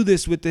I do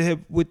this with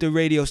the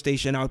radio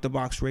station, Out the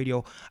Box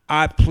Radio.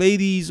 I play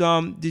these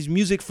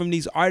music from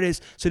these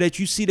artists so that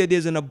you see that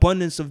there's an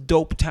abundance of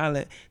dope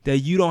talent that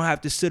you don't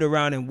have to sit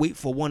around and wait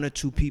for one or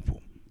two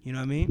people. You know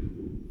what I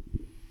mean?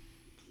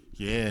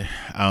 Yeah.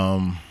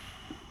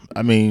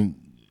 I mean,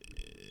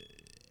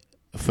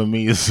 for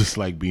me, it's just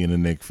like being a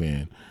Knicks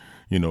fan.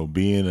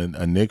 Being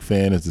a Knicks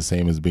fan is the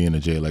same as being a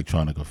Jay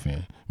Electronica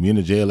fan. Being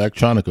a Jay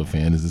Electronica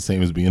fan is the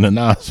same as being a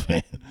Nas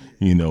fan.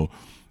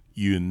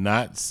 You're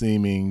not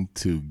seeming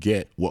to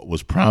get what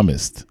was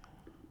promised.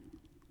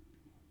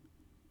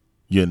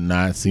 You're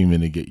not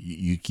seeming to get,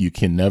 you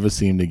can never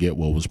seem to get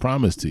what was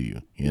promised to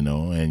you,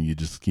 and you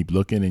just keep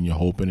looking and you're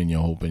hoping and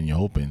you're hoping and you're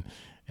hoping,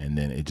 and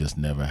then it just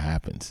never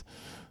happens.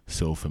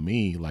 So for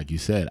me, like you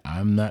said,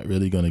 I'm not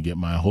really going to get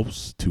my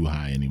hopes too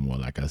high anymore.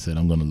 Like I said,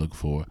 I'm going to look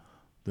for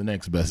the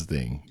next best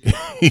thing,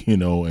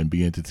 and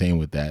be entertained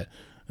with that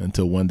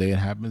until one day it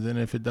happens. And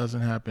if it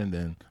doesn't happen,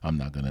 then I'm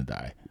not going to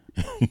die.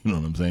 You know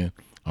what I'm saying?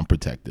 I'm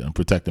protected. I'm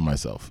protecting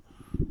myself.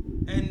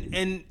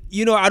 And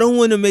I don't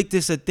want to make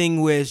this a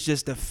thing where it's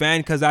just a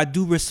fan, because I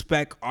do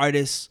respect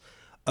artists'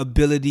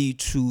 ability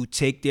to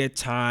take their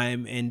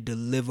time and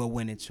deliver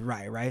when it's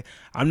right?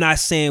 I'm not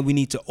saying we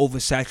need to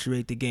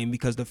oversaturate the game,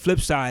 because the flip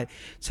side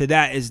to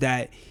that is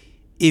that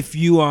if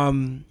you're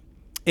an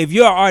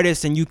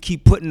artist and you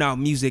keep putting out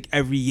music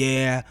every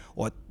year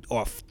or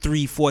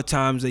 3-4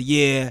 times a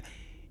year,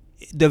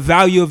 the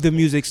value of the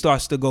music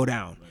starts to go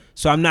down.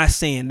 So I'm not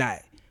saying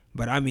that.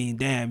 But I mean,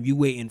 damn, you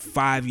waiting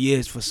 5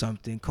 years for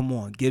something. Come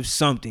on, give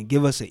something.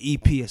 Give us an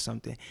EP or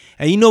something.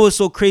 And you know what's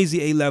so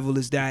crazy, A-Level,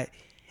 is that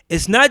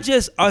it's not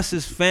just us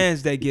as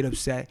fans that get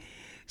upset.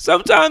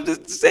 Sometimes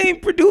it's the same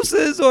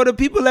producers or the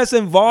people that's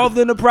involved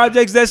in the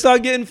projects that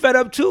start getting fed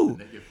up too.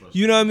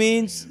 You know what I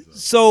mean?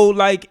 So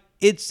like,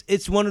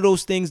 it's one of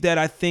those things that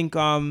I think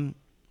I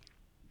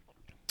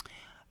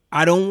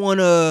don't want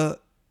to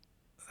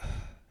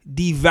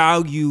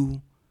devalue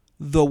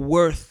the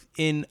worth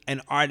in an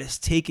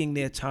artist taking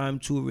their time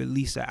to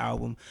release an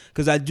album,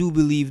 because I do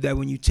believe that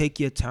when you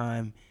take your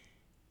time,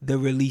 the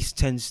release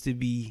tends to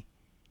be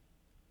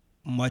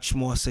much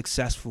more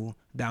successful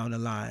down the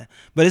line.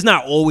 But it's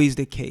not always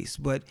the case,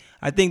 but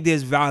I think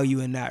there's value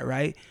in that,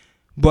 right?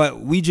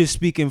 But we just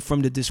speaking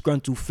from the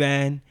disgruntled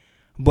fan.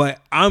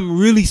 But I'm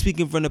really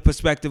speaking from the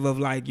perspective of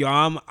like,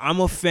 I'm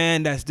a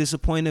fan that's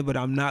disappointed, but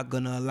I'm not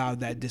gonna allow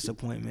that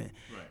disappointment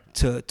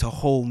to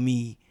hold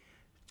me,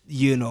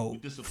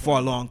 for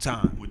a long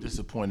time. We're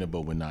disappointed,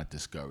 but we're not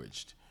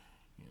discouraged.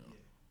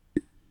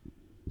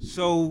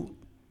 So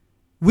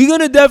we're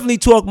gonna definitely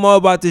talk more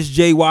about this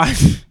Jay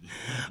Wash.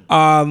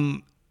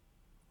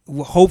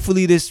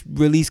 Hopefully this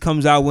release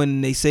comes out when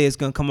they say it's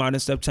gonna come out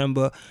in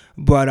September.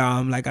 But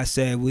like I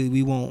said,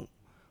 we won't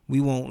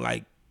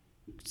like,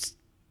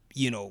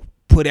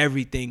 put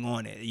everything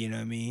on it, you know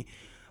what I mean?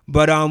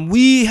 But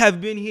we have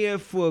been here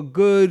for a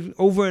good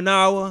over an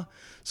hour,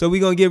 so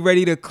we're gonna get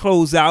ready to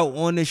close out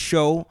on the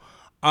show.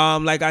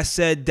 Like I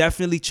said,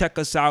 definitely check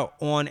us out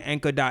on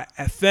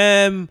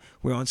Anchor.fm.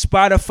 We're on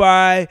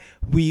Spotify.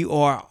 We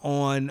are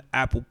on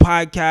Apple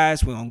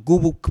Podcasts. We're on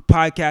Google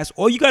Podcasts.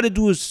 All you got to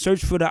do is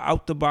search for the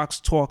Out the Box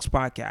Talks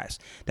podcast.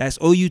 That's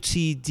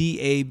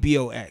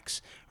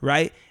OUTDABOX,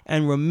 right?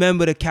 And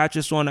remember to catch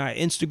us on our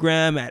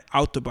Instagram at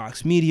Out the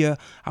Box Media.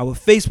 Our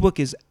Facebook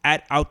is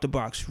at Out the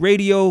Box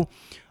Radio.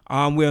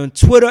 We're on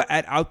Twitter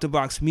at Out the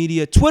Box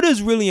Media. Twitter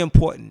is really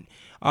important.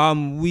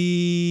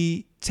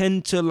 We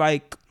tend to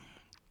like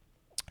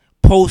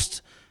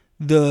post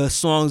the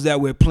songs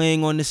that we're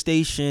playing on the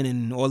station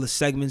and all the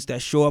segments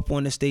that show up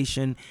on the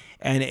station,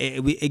 and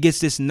it gets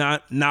this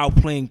now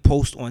playing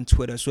post on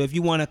Twitter. So if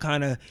you want to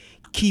kind of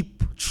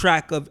keep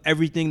track of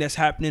everything that's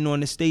happening on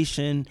the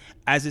station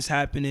as it's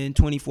happening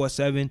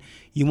 24/7,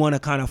 you want to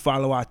kind of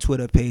follow our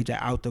Twitter page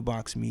at Out the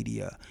Box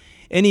Media.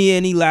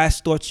 Any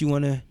last thoughts you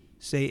want to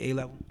say,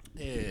 A-Level?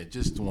 Yeah,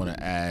 just want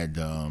to add,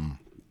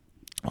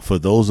 for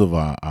those of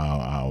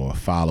our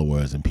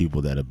followers and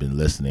people that have been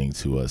listening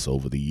to us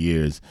over the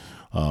years,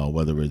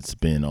 whether it's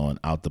been on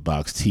Out the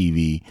Box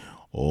TV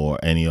or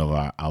any of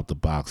our Out the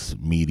Box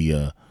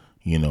media,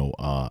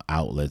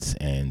 outlets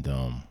and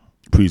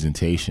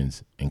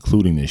presentations,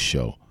 including this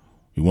show,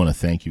 we want to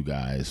thank you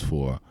guys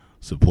for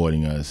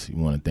supporting us.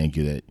 We want to thank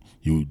you that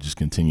you just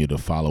continue to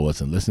follow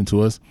us and listen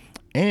to us,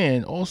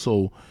 and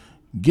also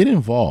get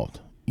involved.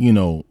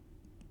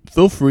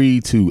 Feel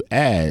free to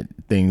add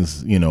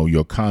things,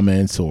 your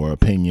comments or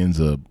opinions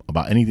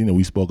about anything that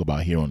we spoke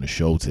about here on the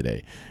show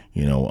today.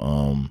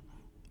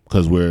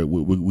 Because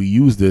we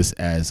use this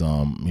as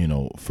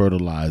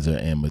fertilizer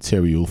and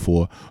material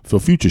for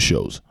future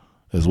shows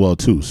as well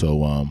too.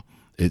 So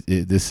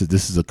this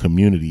is a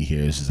community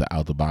here. This is an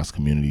Out the Box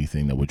community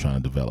thing that we're trying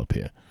to develop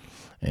here.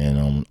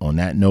 And on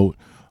that note,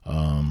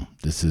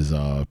 this is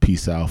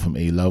peace out from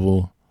A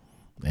Level.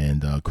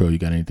 And Crow, you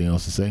got anything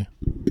else to say?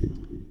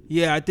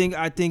 Yeah, I think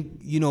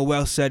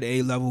well said,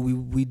 A Level.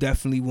 We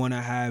definitely want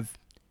to have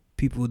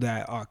people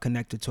that are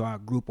connected to our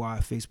group or our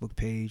Facebook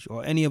page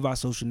or any of our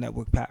social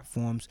network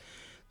platforms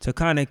to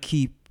kind of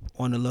keep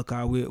on the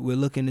lookout. We're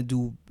looking to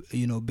do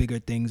bigger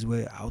things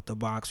with Out the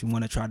Box. We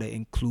want to try to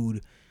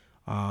include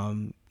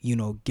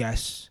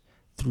guests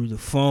through the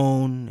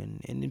phone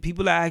and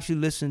people that actually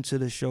listen to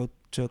the show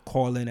to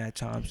call in at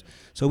times.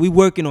 So we're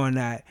working on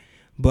that.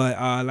 But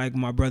like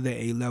my brother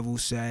A Level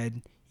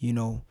said,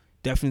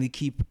 definitely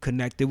keep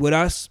connected with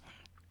us.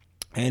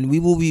 And we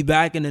will be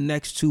back in the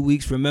next 2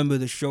 weeks. Remember,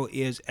 the show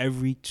airs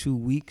every 2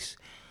 weeks.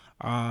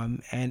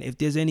 And if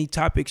there's any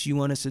topics you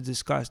want us to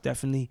discuss,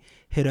 definitely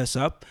hit us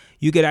up.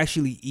 You could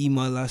actually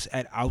email us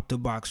at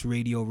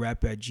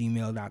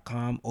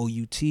outtheboxradiorep@gmail.com,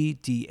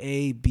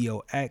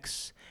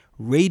 OUTDABOX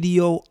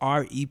radio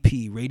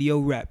REP,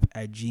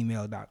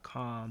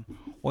 radiorep@gmail.com,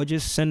 or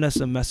just send us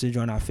a message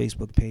on our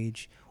Facebook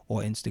page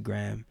or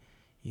Instagram,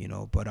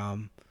 But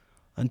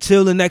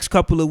until the next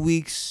couple of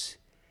weeks,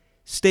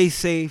 stay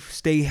safe,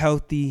 stay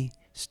healthy,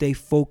 stay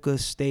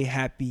focused, stay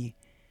happy,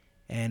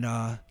 and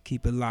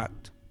keep it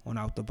locked on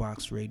Out the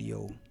Box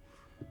Radio.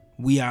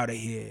 We out of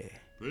here.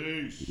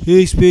 Peace.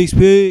 Peace, peace,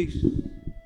 peace.